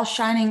 We're all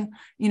shining,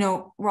 you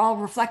know, we're all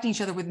reflecting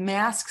each other with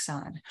masks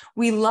on.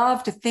 We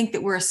love to think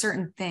that we're a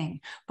certain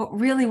thing, but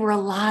really we're a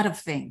lot of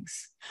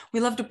things.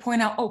 We love to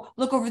point out, oh,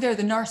 look over there,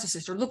 the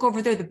narcissist, or look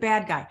over there, the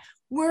bad guy.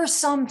 We're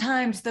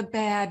sometimes the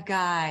bad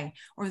guy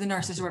or the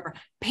narcissist or whatever.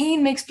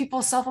 Pain makes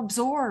people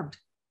self-absorbed.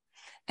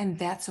 And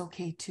that's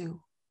okay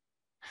too.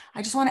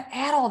 I just want to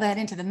add all that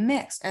into the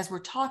mix as we're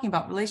talking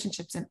about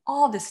relationships and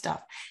all this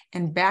stuff.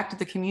 And back to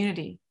the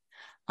community.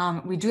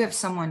 We do have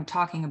someone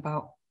talking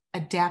about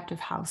adaptive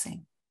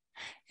housing.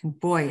 And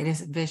boy, it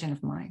is a vision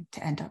of mine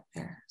to end up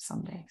there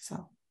someday.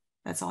 So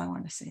that's all I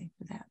want to say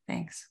for that.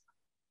 Thanks.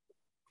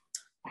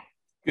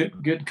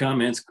 Good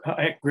comments.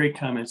 Great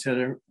comments,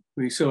 Heather.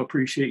 We so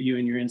appreciate you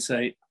and your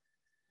insight.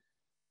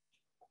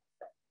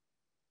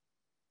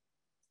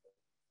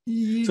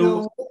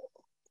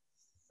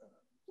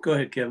 Go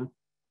ahead, Kevin.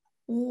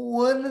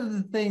 One of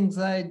the things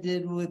I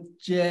did with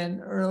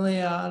Jen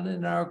early on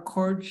in our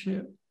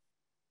courtship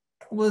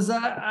was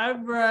I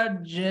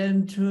brought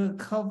Jen to a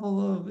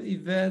couple of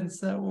events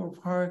that were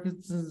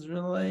Parkinson's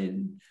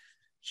related,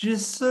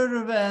 just sort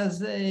of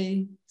as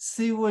a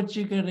see what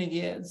you're going to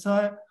get.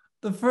 So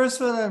the first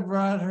one I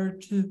brought her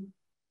to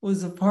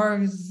was a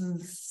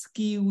Parkinson's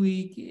ski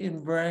week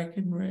in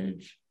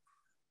Breckenridge,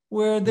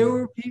 where there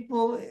were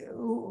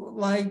people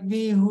like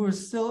me who were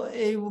still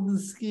able to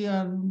ski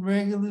on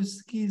regular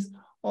skis,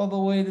 all the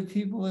way to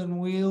people in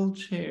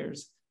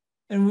wheelchairs.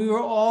 And we were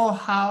all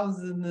housed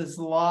in this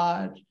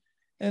lodge.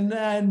 And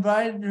I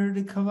invited her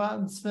to come out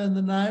and spend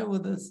the night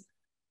with us.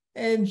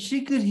 And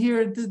she could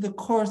hear it through the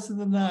course of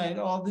the night,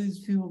 all these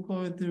people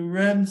going through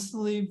REM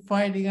sleep,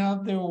 fighting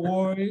out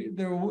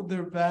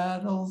their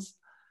battles.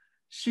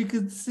 She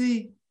could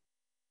see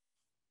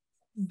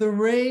the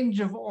range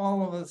of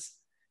all of us.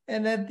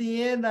 And at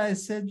the end, I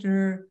said to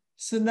her,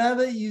 so now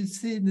that you've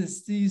seen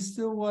this, do you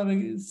still want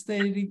to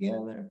stay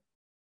together?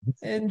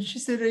 And she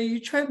said, "Are you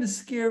trying to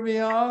scare me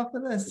off?"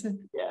 And I said,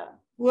 Yeah.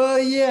 "Well,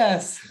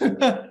 yes."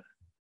 But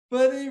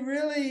it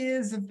really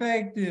is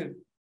effective.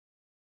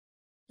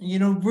 You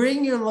know,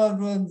 bring your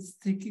loved ones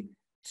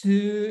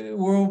to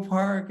World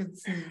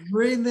Parkinson's,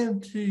 bring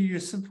them to your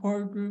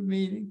support group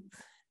meeting,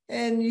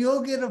 and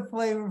you'll get a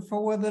flavor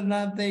for whether or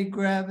not they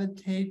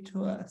gravitate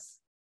to us.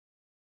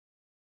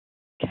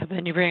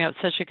 Kevin, you bring up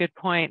such a good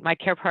point. My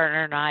care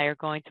partner and I are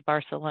going to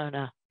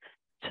Barcelona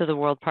to the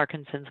World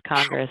Parkinson's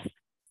Congress.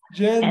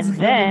 Jen's and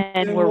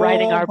then we're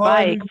riding our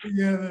bike.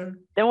 Together.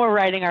 Then we're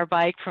riding our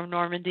bike from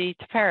Normandy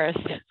to Paris.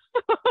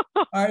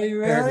 Are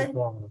you really?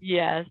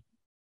 Yes.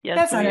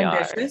 Yes, That's we not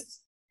are. ambitious.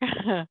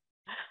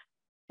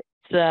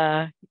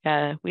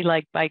 Yeah, we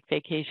like bike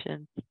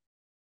vacations.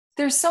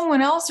 There's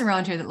someone else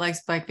around here that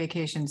likes bike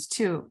vacations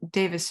too,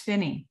 Davis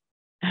Phinney.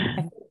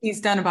 I think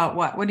he's done about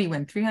what did he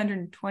win?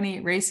 320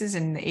 races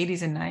in the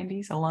 80s and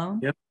 90s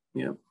alone?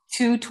 Yep.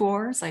 2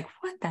 tours. Like,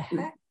 what the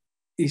heck?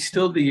 He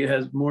still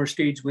has more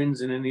stage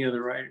wins than any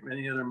other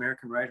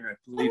American rider. I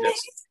believe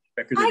that's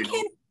the record.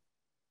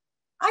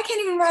 I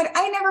can't even ride.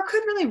 I never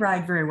could really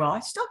ride very well. I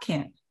still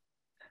can't.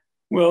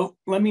 Well,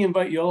 let me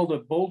invite you all to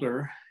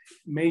Boulder,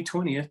 May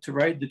 20th, to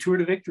ride the Tour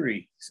de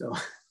Victory. So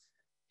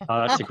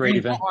that's a great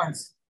event.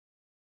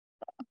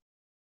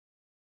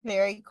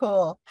 Very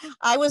cool.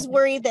 I was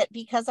worried that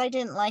because I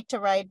didn't like to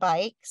ride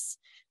bikes,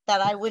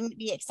 that I wouldn't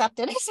be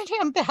accepted as an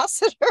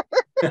ambassador.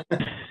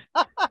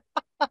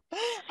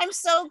 I'm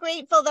so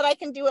grateful that I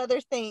can do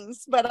other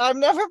things, but I've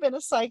never been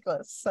a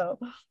cyclist. So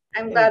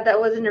I'm glad that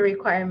wasn't a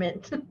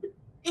requirement.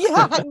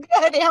 yeah,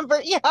 good, Amber.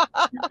 Yeah.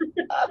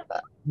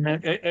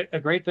 A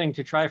great thing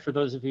to try for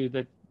those of you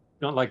that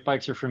don't like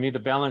bikes, or for me, the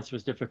balance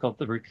was difficult.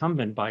 The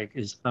recumbent bike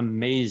is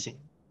amazing.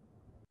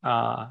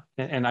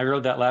 And I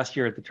rode that last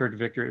year at the Tour de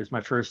Victory. It was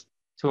my first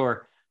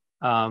tour.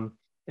 And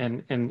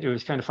it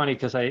was kind of funny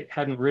because I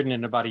hadn't ridden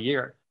in about a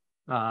year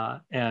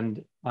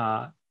and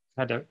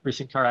had a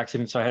recent car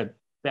accident. So I had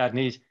bad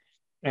knees.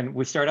 And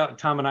we start out, and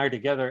Tom and I are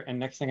together. And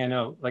next thing I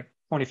know, like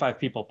 25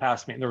 people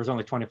passed me. And there was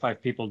only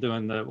 25 people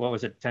doing the,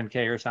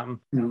 10K or something.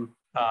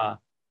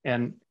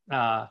 Mm-hmm.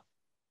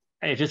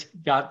 I just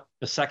got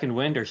a second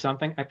wind or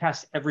something. I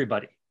passed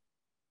everybody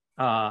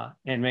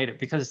and made it,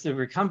 because the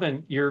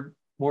recumbent, you're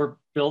more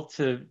built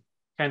to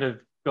kind of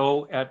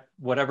go at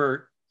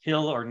whatever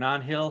hill or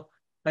non-hill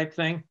type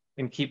thing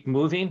and keep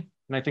moving.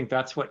 And I think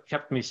that's what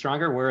kept me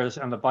stronger. Whereas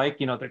on the bike,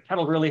 they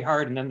pedal really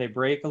hard and then they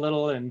brake a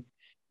little. And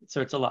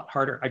so it's a lot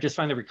harder. I just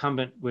find the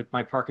recumbent with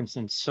my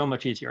Parkinson's so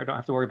much easier. I don't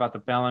have to worry about the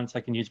balance.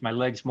 I can use my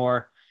legs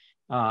more.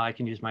 I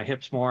can use my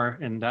hips more,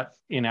 and that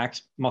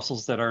enacts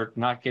muscles that are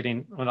not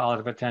getting a lot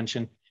of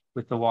attention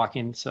with the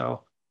walking.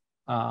 So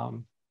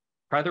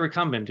try the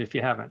recumbent if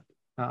you haven't.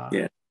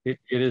 It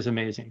is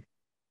amazing.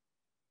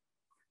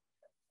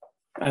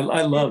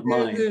 I love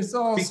mine. There's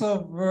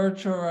also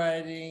virtual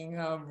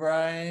riding,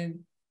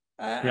 Brian.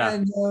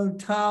 I know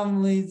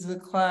Tom leads the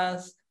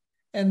class,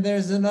 and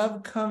there's an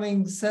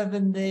upcoming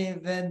 7-day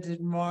event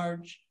in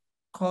March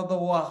called the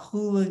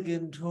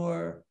Wahooligan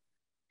Tour,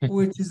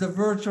 which is a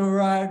virtual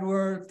ride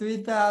where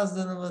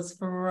 3,000 of us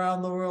from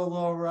around the world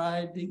all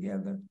ride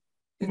together.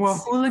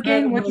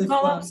 Wahooligan? What do you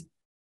call it?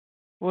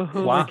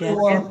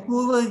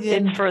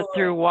 Wahooligan. It's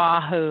through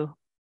Wahoo.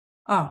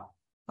 Oh,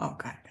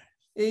 okay.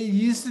 It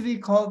used to be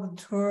called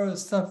the Tour of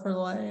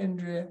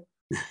Sufferlandria.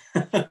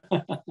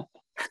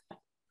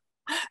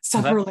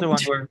 So that's the one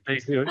where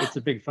it's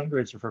a big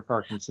fundraiser for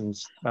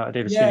Parkinson's,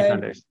 Davis Phinney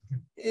Foundation.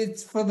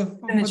 It's for the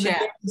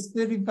Davis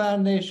Phinney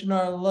Foundation,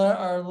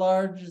 our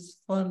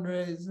largest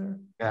fundraiser.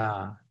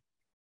 Yeah,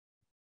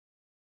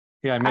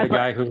 I met a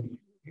guy who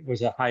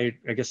was I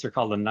guess they're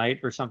called a knight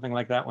or something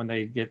like that when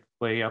they get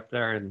way up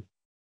there in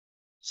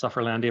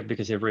Sufferlandia,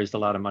 because they've raised a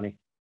lot of money.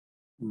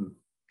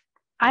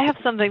 I have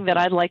something that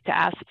I'd like to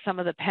ask some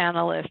of the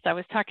panelists. I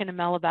was talking to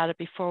Mel about it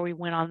before we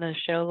went on the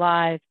show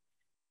live,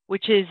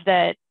 which is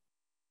that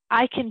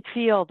I can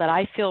feel that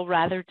I feel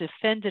rather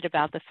defended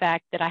about the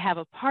fact that I have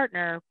a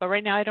partner, but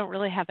right now I don't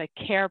really have a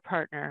care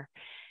partner.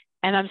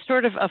 And I'm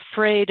sort of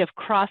afraid of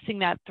crossing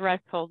that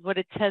threshold. What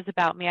it says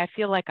about me, I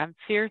feel like I'm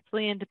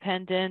fiercely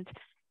independent,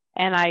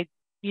 and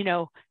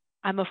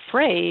I'm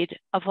afraid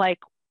of like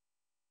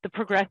the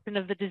progression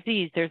of the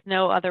disease. There's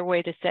no other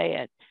way to say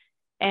it.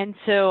 And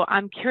so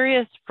I'm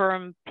curious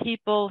from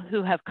people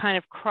who have kind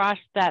of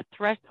crossed that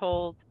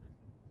threshold,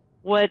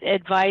 what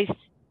advice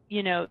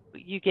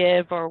you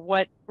give, or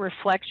what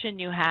reflection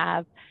you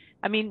have.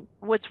 I mean,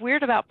 what's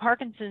weird about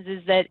Parkinson's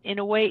is that in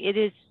a way it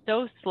is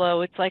so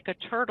slow. It's like a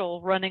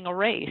turtle running a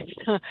race.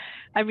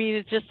 I mean,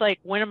 it's just like,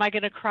 when am I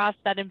going to cross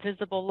that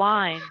invisible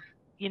line?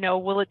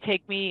 Will it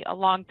take me a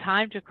long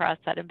time to cross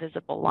that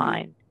invisible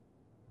line?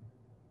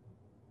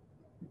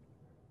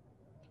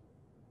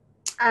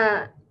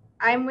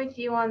 I'm with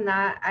you on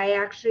that.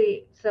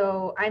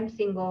 I'm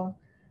single,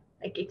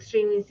 like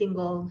extremely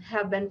single,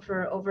 have been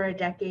for over a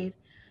decade.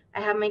 I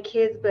have my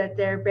kids, but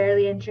they're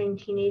barely entering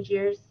teenage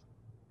years.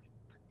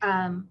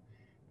 And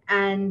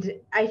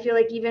I feel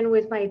like even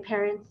with my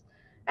parents,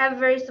 I have a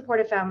very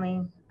supportive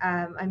family.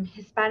 I'm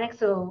Hispanic,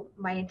 so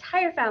my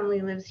entire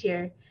family lives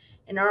here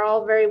and are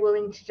all very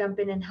willing to jump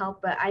in and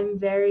help. But I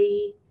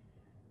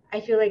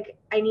feel like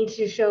I need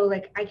to show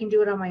like I can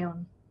do it on my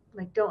own.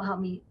 Like, don't help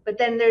me. But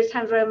then there's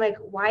times where I'm like,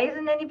 why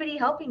isn't anybody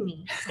helping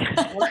me?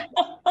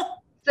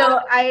 So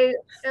I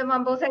am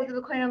on both sides of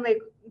the coin. I'm like,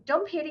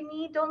 don't pity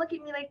me. Don't look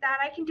at me like that.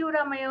 I can do it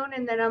on my own.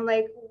 And then I'm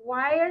like,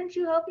 why aren't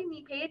you helping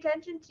me? Pay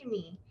attention to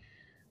me.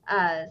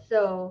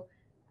 So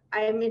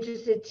I'm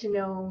interested to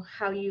know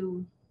how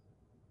you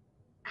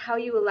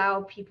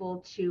allow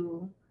people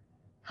to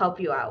help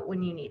you out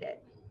when you need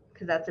it,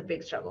 because that's a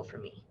big struggle for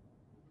me.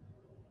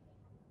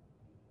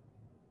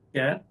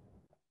 Yeah.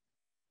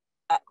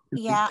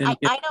 Yeah,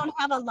 I don't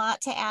have a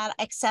lot to add,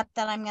 except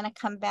that I'm going to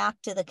come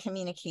back to the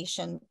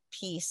communication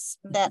piece,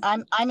 that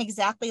I'm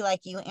exactly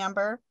like you,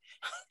 Amber,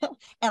 and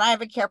I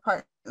have a care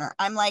partner.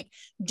 I'm like,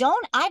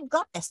 I've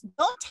got this.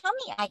 Don't tell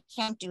me I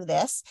can't do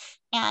this.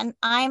 And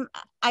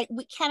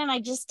Ken and I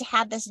just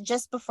had this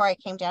just before I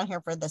came down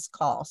here for this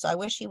call. So I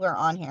wish he were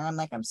on here. I'm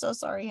like, I'm so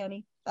sorry,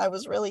 honey. I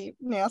was really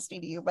nasty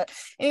to you. But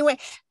anyway,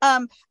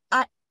 I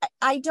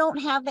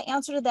don't have the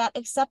answer to that,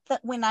 except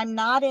that when I'm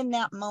not in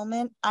that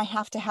moment, I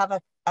have to have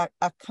a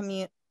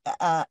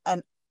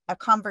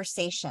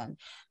conversation.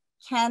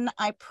 Can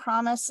I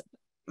promise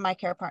my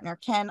care partner,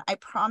 can I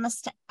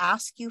promise to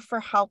ask you for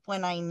help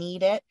when I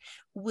need it?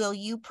 Will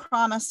you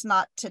promise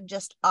not to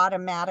just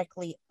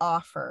automatically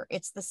offer?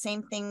 It's the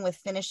same thing with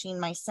finishing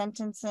my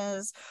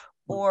sentences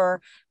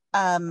or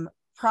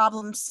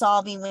problem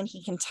solving when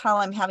he can tell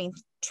I'm having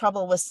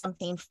trouble with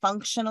something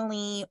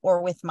functionally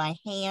or with my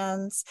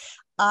hands.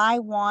 I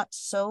want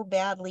so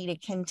badly to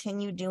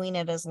continue doing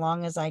it as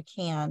long as I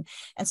can.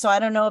 And so I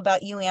don't know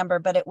about you, Amber,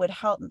 but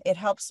it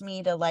helps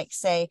me to like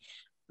say,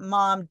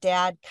 Mom,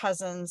 Dad,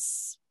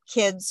 cousins,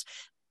 kids,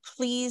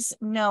 please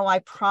know I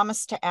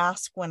promise to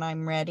ask when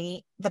I'm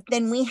ready. But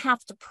then we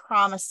have to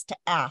promise to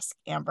ask,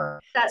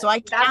 Amber. So I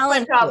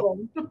challenge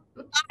you.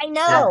 I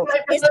know.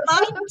 It's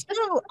mine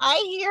too. I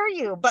hear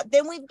you. But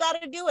then we've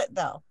got to do it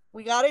though.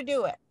 We got to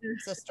do it,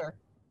 sister.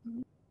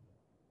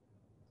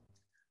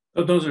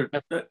 Oh, those are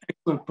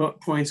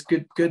excellent points.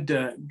 Good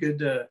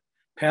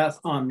path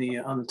on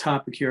the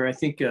topic here. I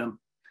think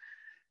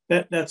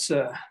that's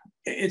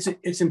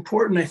it's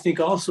important. I think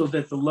also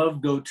that the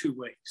love go two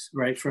ways,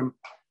 right? From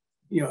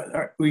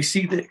we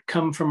see that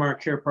come from our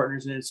care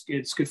partners, and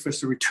it's good for us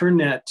to return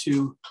that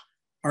to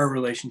our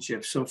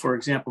relationship. So, for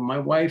example, my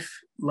wife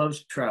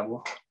loves to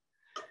travel,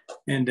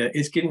 and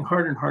it's getting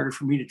harder and harder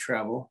for me to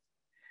travel.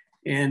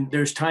 And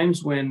there's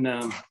times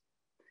when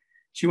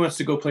she wants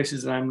to go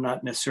places that I'm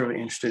not necessarily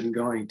interested in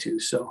going to.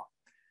 So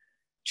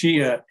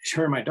her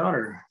and my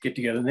daughter get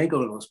together and they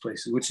go to those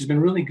places, which has been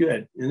really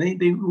good. And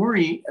they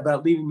worry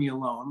about leaving me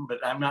alone,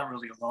 but I'm not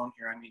really alone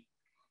here. I mean,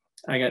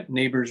 I got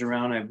neighbors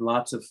around.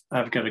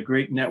 I've got a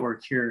great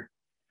network here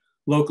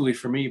locally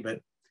for me,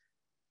 but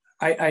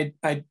I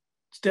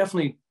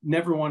definitely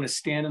never want to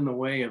stand in the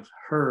way of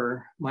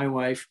my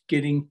wife,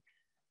 getting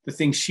the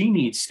things she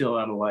needs still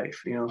out of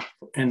life, and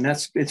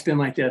it's been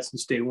like that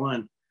since day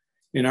one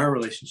in our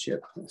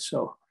relationship.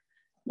 So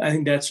I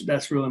think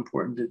that's real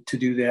important to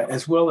do that,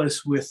 as well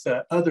as with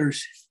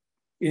others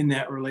in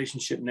that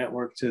relationship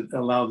network, to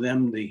allow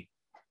them the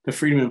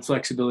freedom and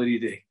flexibility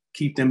to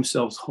keep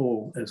themselves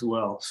whole as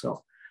well.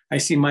 So I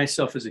see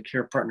myself as a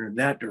care partner in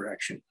that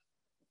direction.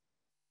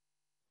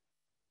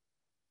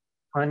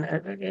 And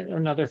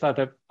another thought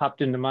that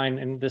popped into mind,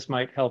 and this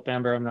might help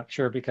Amber, I'm not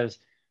sure, because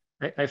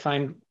I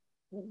find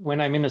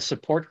when I'm in a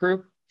support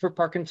group for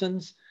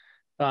Parkinson's,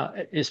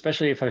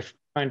 especially if I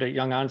find a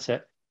young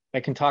onset,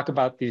 I can talk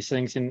about these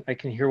things and I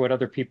can hear what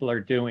other people are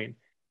doing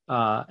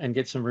and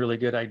get some really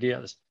good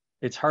ideas.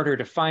 It's harder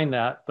to find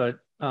that, but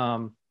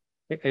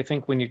I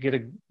think when you get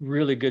a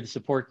really good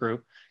support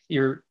group,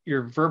 you're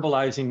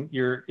verbalizing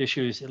your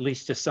issues at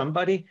least to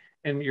somebody,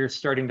 and you're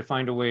starting to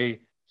find a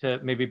way to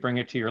maybe bring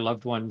it to your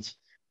loved ones.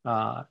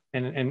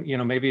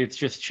 And maybe it's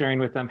just sharing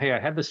with them, hey, I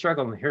had the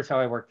struggle and here's how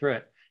I worked through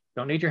it.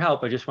 Don't need your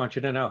help. I just want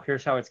you to know,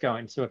 here's how it's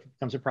going. So if it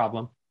becomes a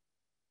problem,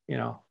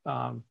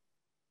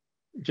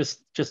 just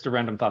a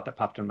random thought that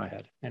popped in my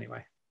head.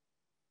 Anyway.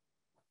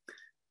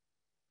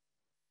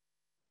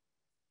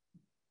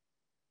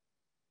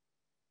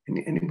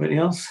 Anybody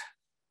else?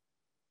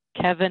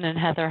 Kevin and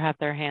Heather have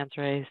their hands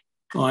raised.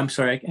 Oh, I'm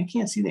sorry. I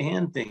can't see the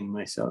hand thing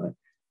myself.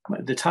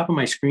 The top of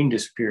my screen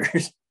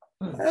disappears.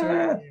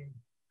 Yeah,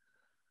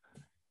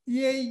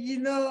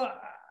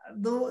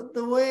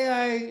 the way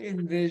I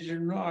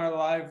envision our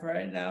life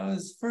right now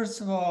is, first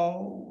of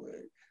all,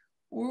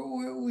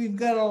 we've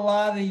got a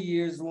lot of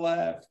years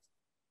left,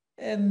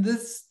 and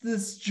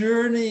this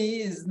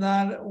journey is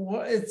not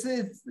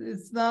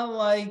it's not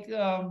like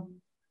the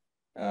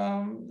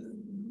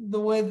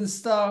way the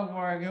stock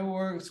market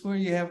works, where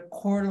you have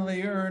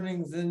quarterly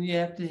earnings and you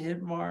have to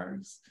hit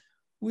marks.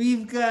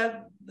 We've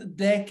got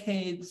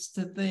decades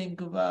to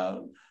think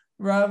about.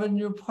 Robin,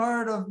 you're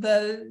part of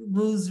that. It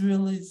moves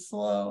really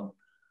slow.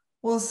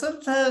 Well,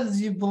 sometimes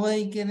you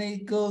blink and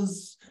it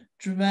goes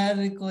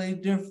dramatically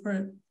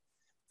different,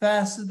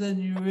 faster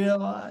than you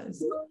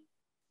realize.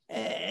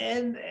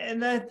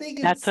 And I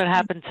think That's what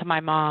happened to my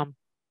mom.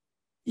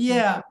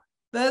 Yeah,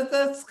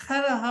 that's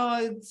kind of how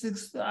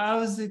I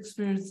was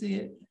experiencing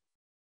it.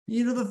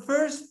 You know, the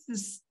first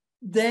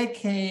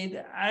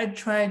decade, I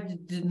tried to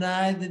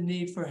deny the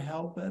need for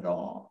help at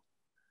all.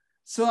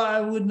 So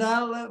I would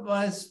not let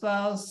my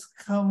spouse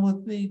come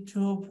with me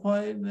to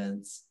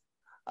appointments.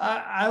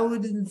 I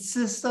would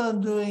insist on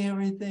doing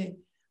everything.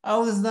 I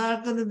was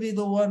not going to be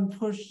the one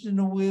pushed in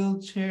a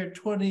wheelchair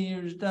 20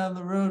 years down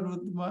the road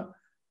with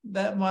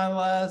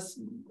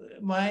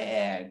my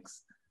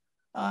ex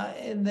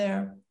in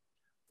there.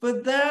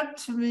 But that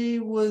to me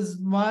was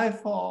my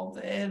fault.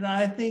 And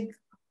I think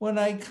when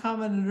I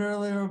commented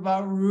earlier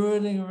about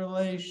ruining a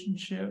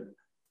relationship,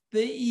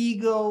 the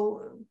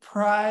ego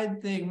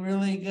pride thing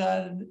really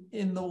got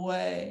in the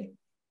way.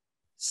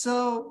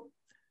 So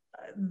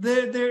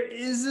there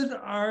is an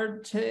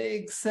art to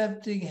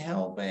accepting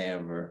help,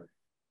 Amber,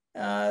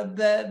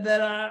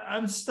 that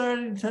I'm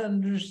starting to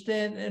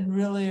understand and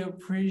really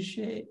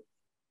appreciate.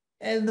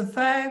 And the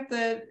fact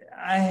that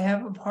I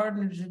have a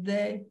partner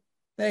today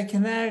that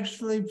can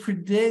actually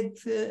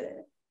predict,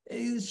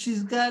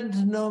 she's gotten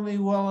to know me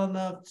well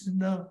enough to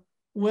know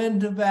when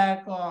to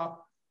back off.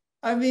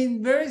 I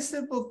mean, very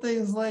simple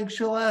things like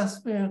she'll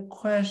ask me a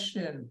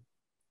question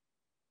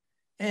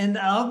and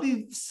I'll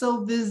be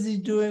so busy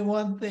doing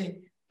one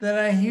thing that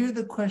I hear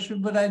the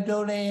question, but I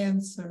don't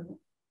answer.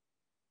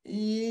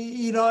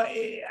 You know,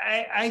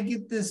 I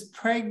get this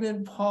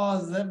pregnant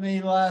pause that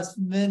may last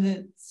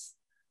minutes,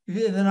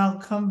 and then I'll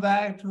come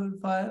back to it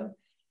finally.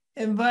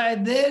 And by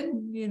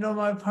then, you know,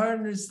 my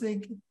partner's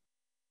thinking,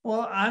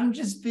 well, I'm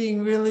just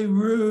being really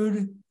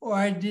rude or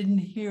I didn't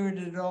hear it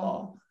at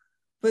all.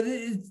 But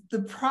it's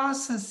the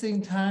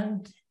processing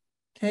time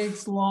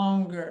takes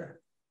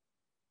longer.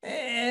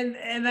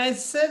 And I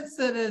sense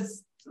that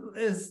as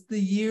the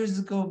years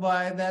go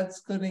by,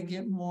 that's going to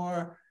get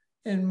more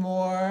and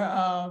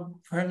more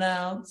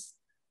pronounced.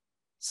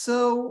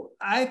 So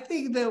I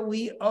think that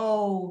we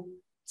owe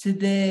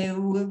today,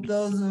 with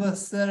those of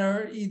us that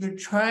are either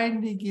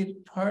trying to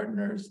get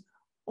partners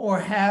or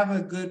have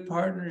a good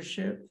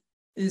partnership,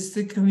 is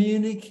to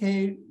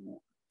communicate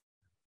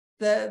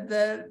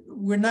that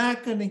we're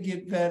not going to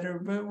get better,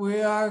 but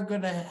we are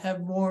going to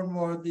have more and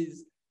more of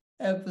these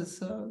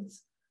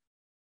episodes.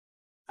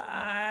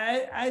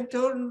 I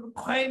don't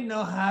quite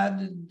know how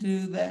to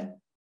do that,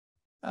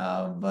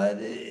 but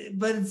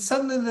it's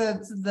something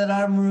that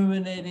I'm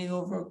ruminating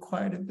over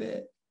quite a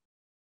bit.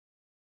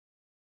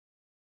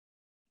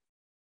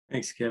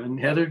 Thanks, Kevin.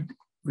 Heather,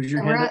 was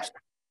your hand up?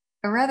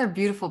 A rather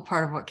beautiful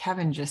part of what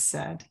Kevin just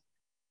said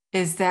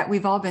is that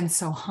we've all been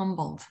so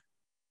humbled.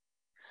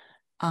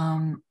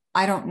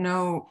 I don't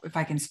know if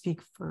I can speak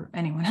for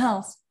anyone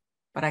else,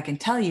 but I can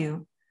tell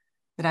you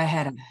that I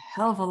had a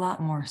hell of a lot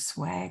more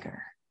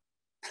swagger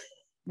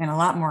and a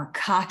lot more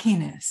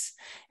cockiness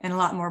and a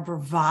lot more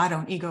bravado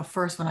and ego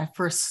first when I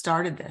first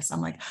started this.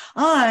 I'm like,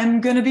 I'm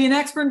going to be an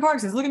expert in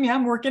Parkinson's. Look at me,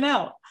 I'm working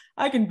out.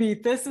 I can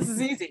beat this. This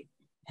is easy.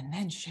 And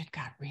then shit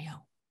got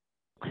real.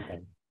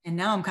 And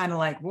now I'm kind of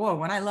like, whoa,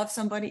 when I love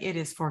somebody, it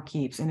is for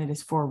keeps and it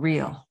is for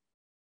real.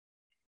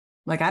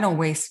 Like I don't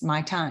waste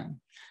my time,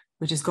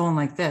 which is going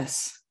like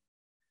this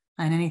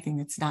on anything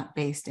that's not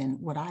based in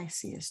what I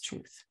see as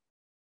truth.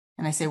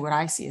 And I say what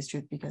I see as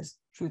truth because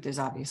truth is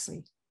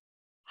obviously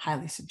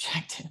highly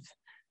subjective.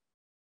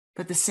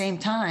 But at the same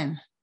time,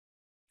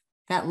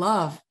 that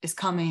love is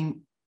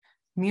coming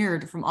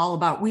mirrored from all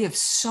about. We have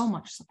so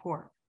much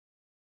support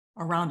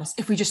around us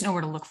if we just know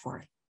where to look for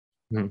it.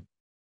 Mm-hmm.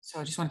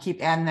 So I just want to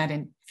keep adding that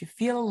in. If you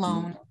feel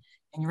alone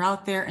and you're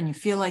out there and you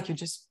feel like you're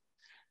just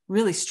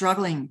really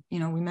struggling, you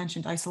know, we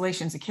mentioned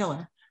isolation is a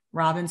killer.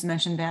 Robbins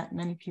mentioned that,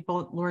 many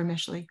people, Lori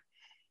Mishley.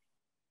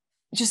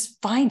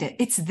 Just find it.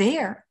 It's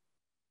there.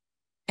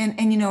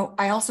 And you know,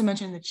 I also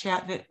mentioned in the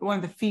chat that one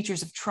of the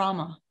features of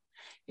trauma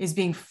is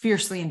being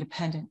fiercely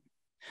independent.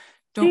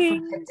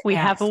 Don't forget to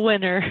ask. Have a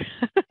winner.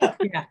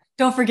 Yeah,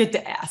 don't forget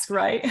to ask,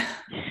 right?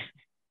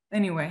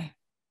 Anyway,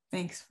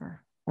 thanks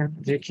for.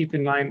 To keep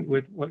in mind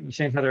with what you're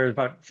saying, Heather,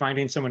 about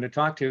finding someone to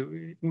talk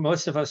to.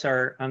 Most of us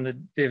are on the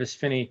Davis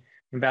Phinney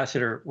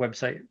Ambassador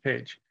website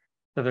page.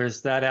 So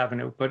there's that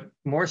avenue, but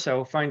more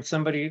so find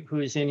somebody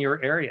who's in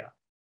your area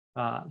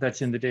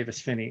that's in the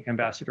Davis Phinney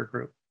Ambassador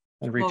group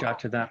and reach out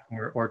to them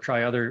or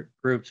try other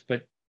groups.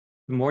 But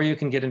the more you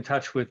can get in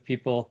touch with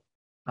people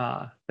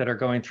that are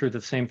going through the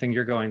same thing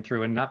you're going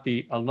through and not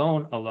be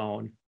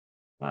alone,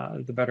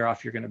 the better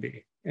off you're going to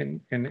be.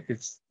 And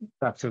it's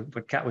back to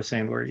what Kat was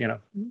saying, where, you know,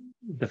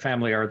 the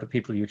family are the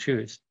people you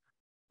choose.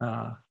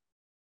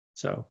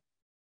 So.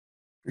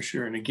 For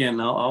sure. And again,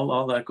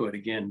 I'll echo it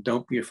again.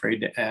 Don't be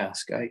afraid to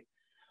ask.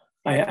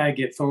 I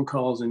get phone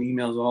calls and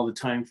emails all the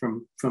time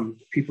from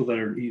people that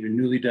are either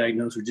newly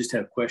diagnosed or just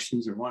have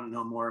questions or want to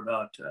know more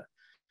about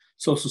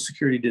Social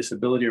Security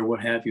disability or what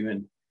have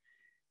you.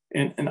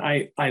 And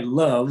I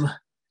love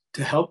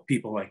to help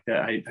people like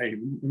that. I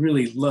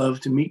really love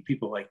to meet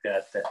people like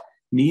that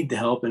need the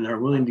help and are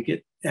willing to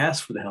get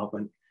asked for the help.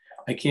 And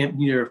I can't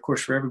be there, of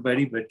course, for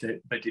everybody, but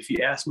if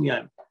you ask me,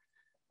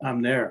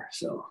 I'm there.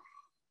 So.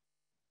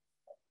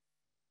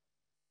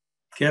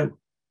 Kevin.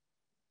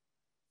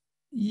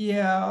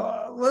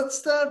 Yeah,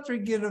 let's not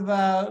forget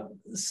about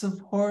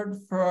support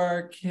for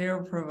our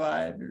care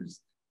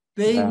providers.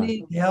 They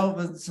need help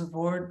and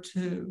support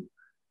too.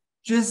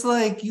 Just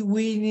like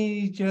we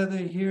need each other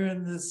here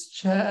in this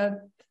chat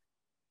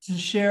to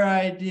share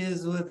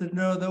ideas with and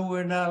know that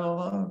we're not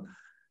alone.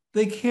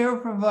 The care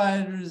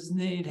providers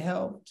need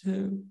help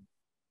too.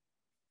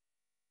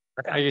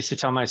 I used to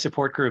tell my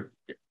support group,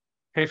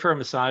 pay for a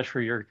massage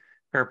for your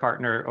care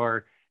partner,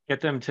 or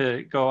get them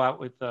to go out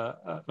with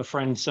a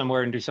friend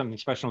somewhere and do something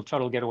special,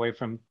 total getaway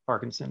from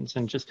Parkinson's,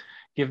 and just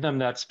give them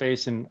that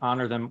space and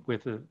honor them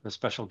with a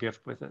special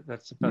gift with it.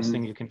 That's the best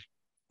thing you can.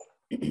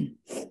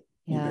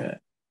 Yeah.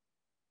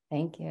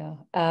 Thank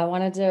you. I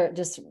wanted to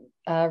just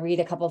read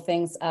a couple of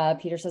things.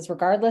 Peter says,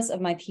 regardless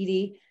of my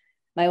PD,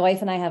 my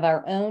wife and I have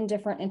our own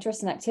different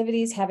interests and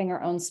activities. Having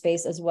our own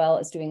space as well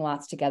as doing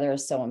lots together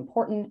is so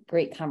important.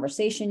 Great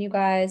conversation, you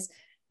guys.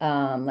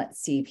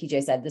 Let's see.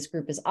 PJ said, this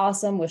group is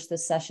awesome. Wish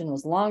this session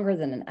was longer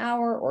than an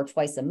hour or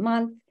twice a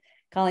month.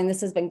 Colleen,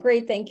 this has been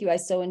great. Thank you. I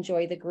so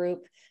enjoy the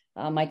group.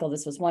 Michael,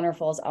 this was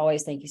wonderful as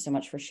always. Thank you so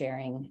much for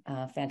sharing.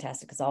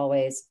 Fantastic as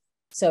always.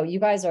 So you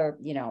guys are,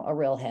 you know, a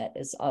real hit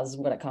is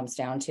what it comes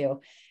down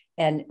to.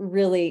 And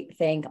really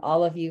thank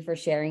all of you for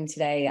sharing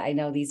today. I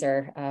know these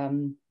are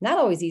not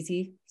always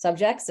easy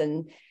subjects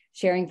and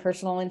sharing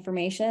personal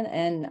information,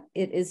 and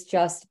it is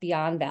just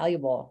beyond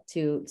valuable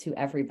to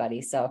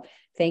everybody. So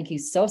thank you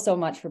so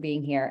much for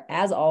being here.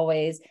 As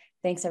always,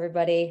 thanks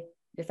everybody.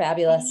 You're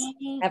fabulous.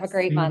 Thanks. Have a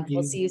great month.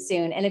 We'll see you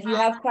soon. And if you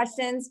have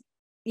questions,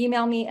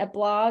 email me at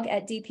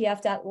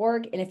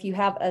blog@dpf.org. And if you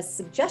have a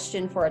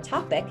suggestion for a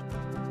topic,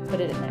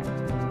 put it in there.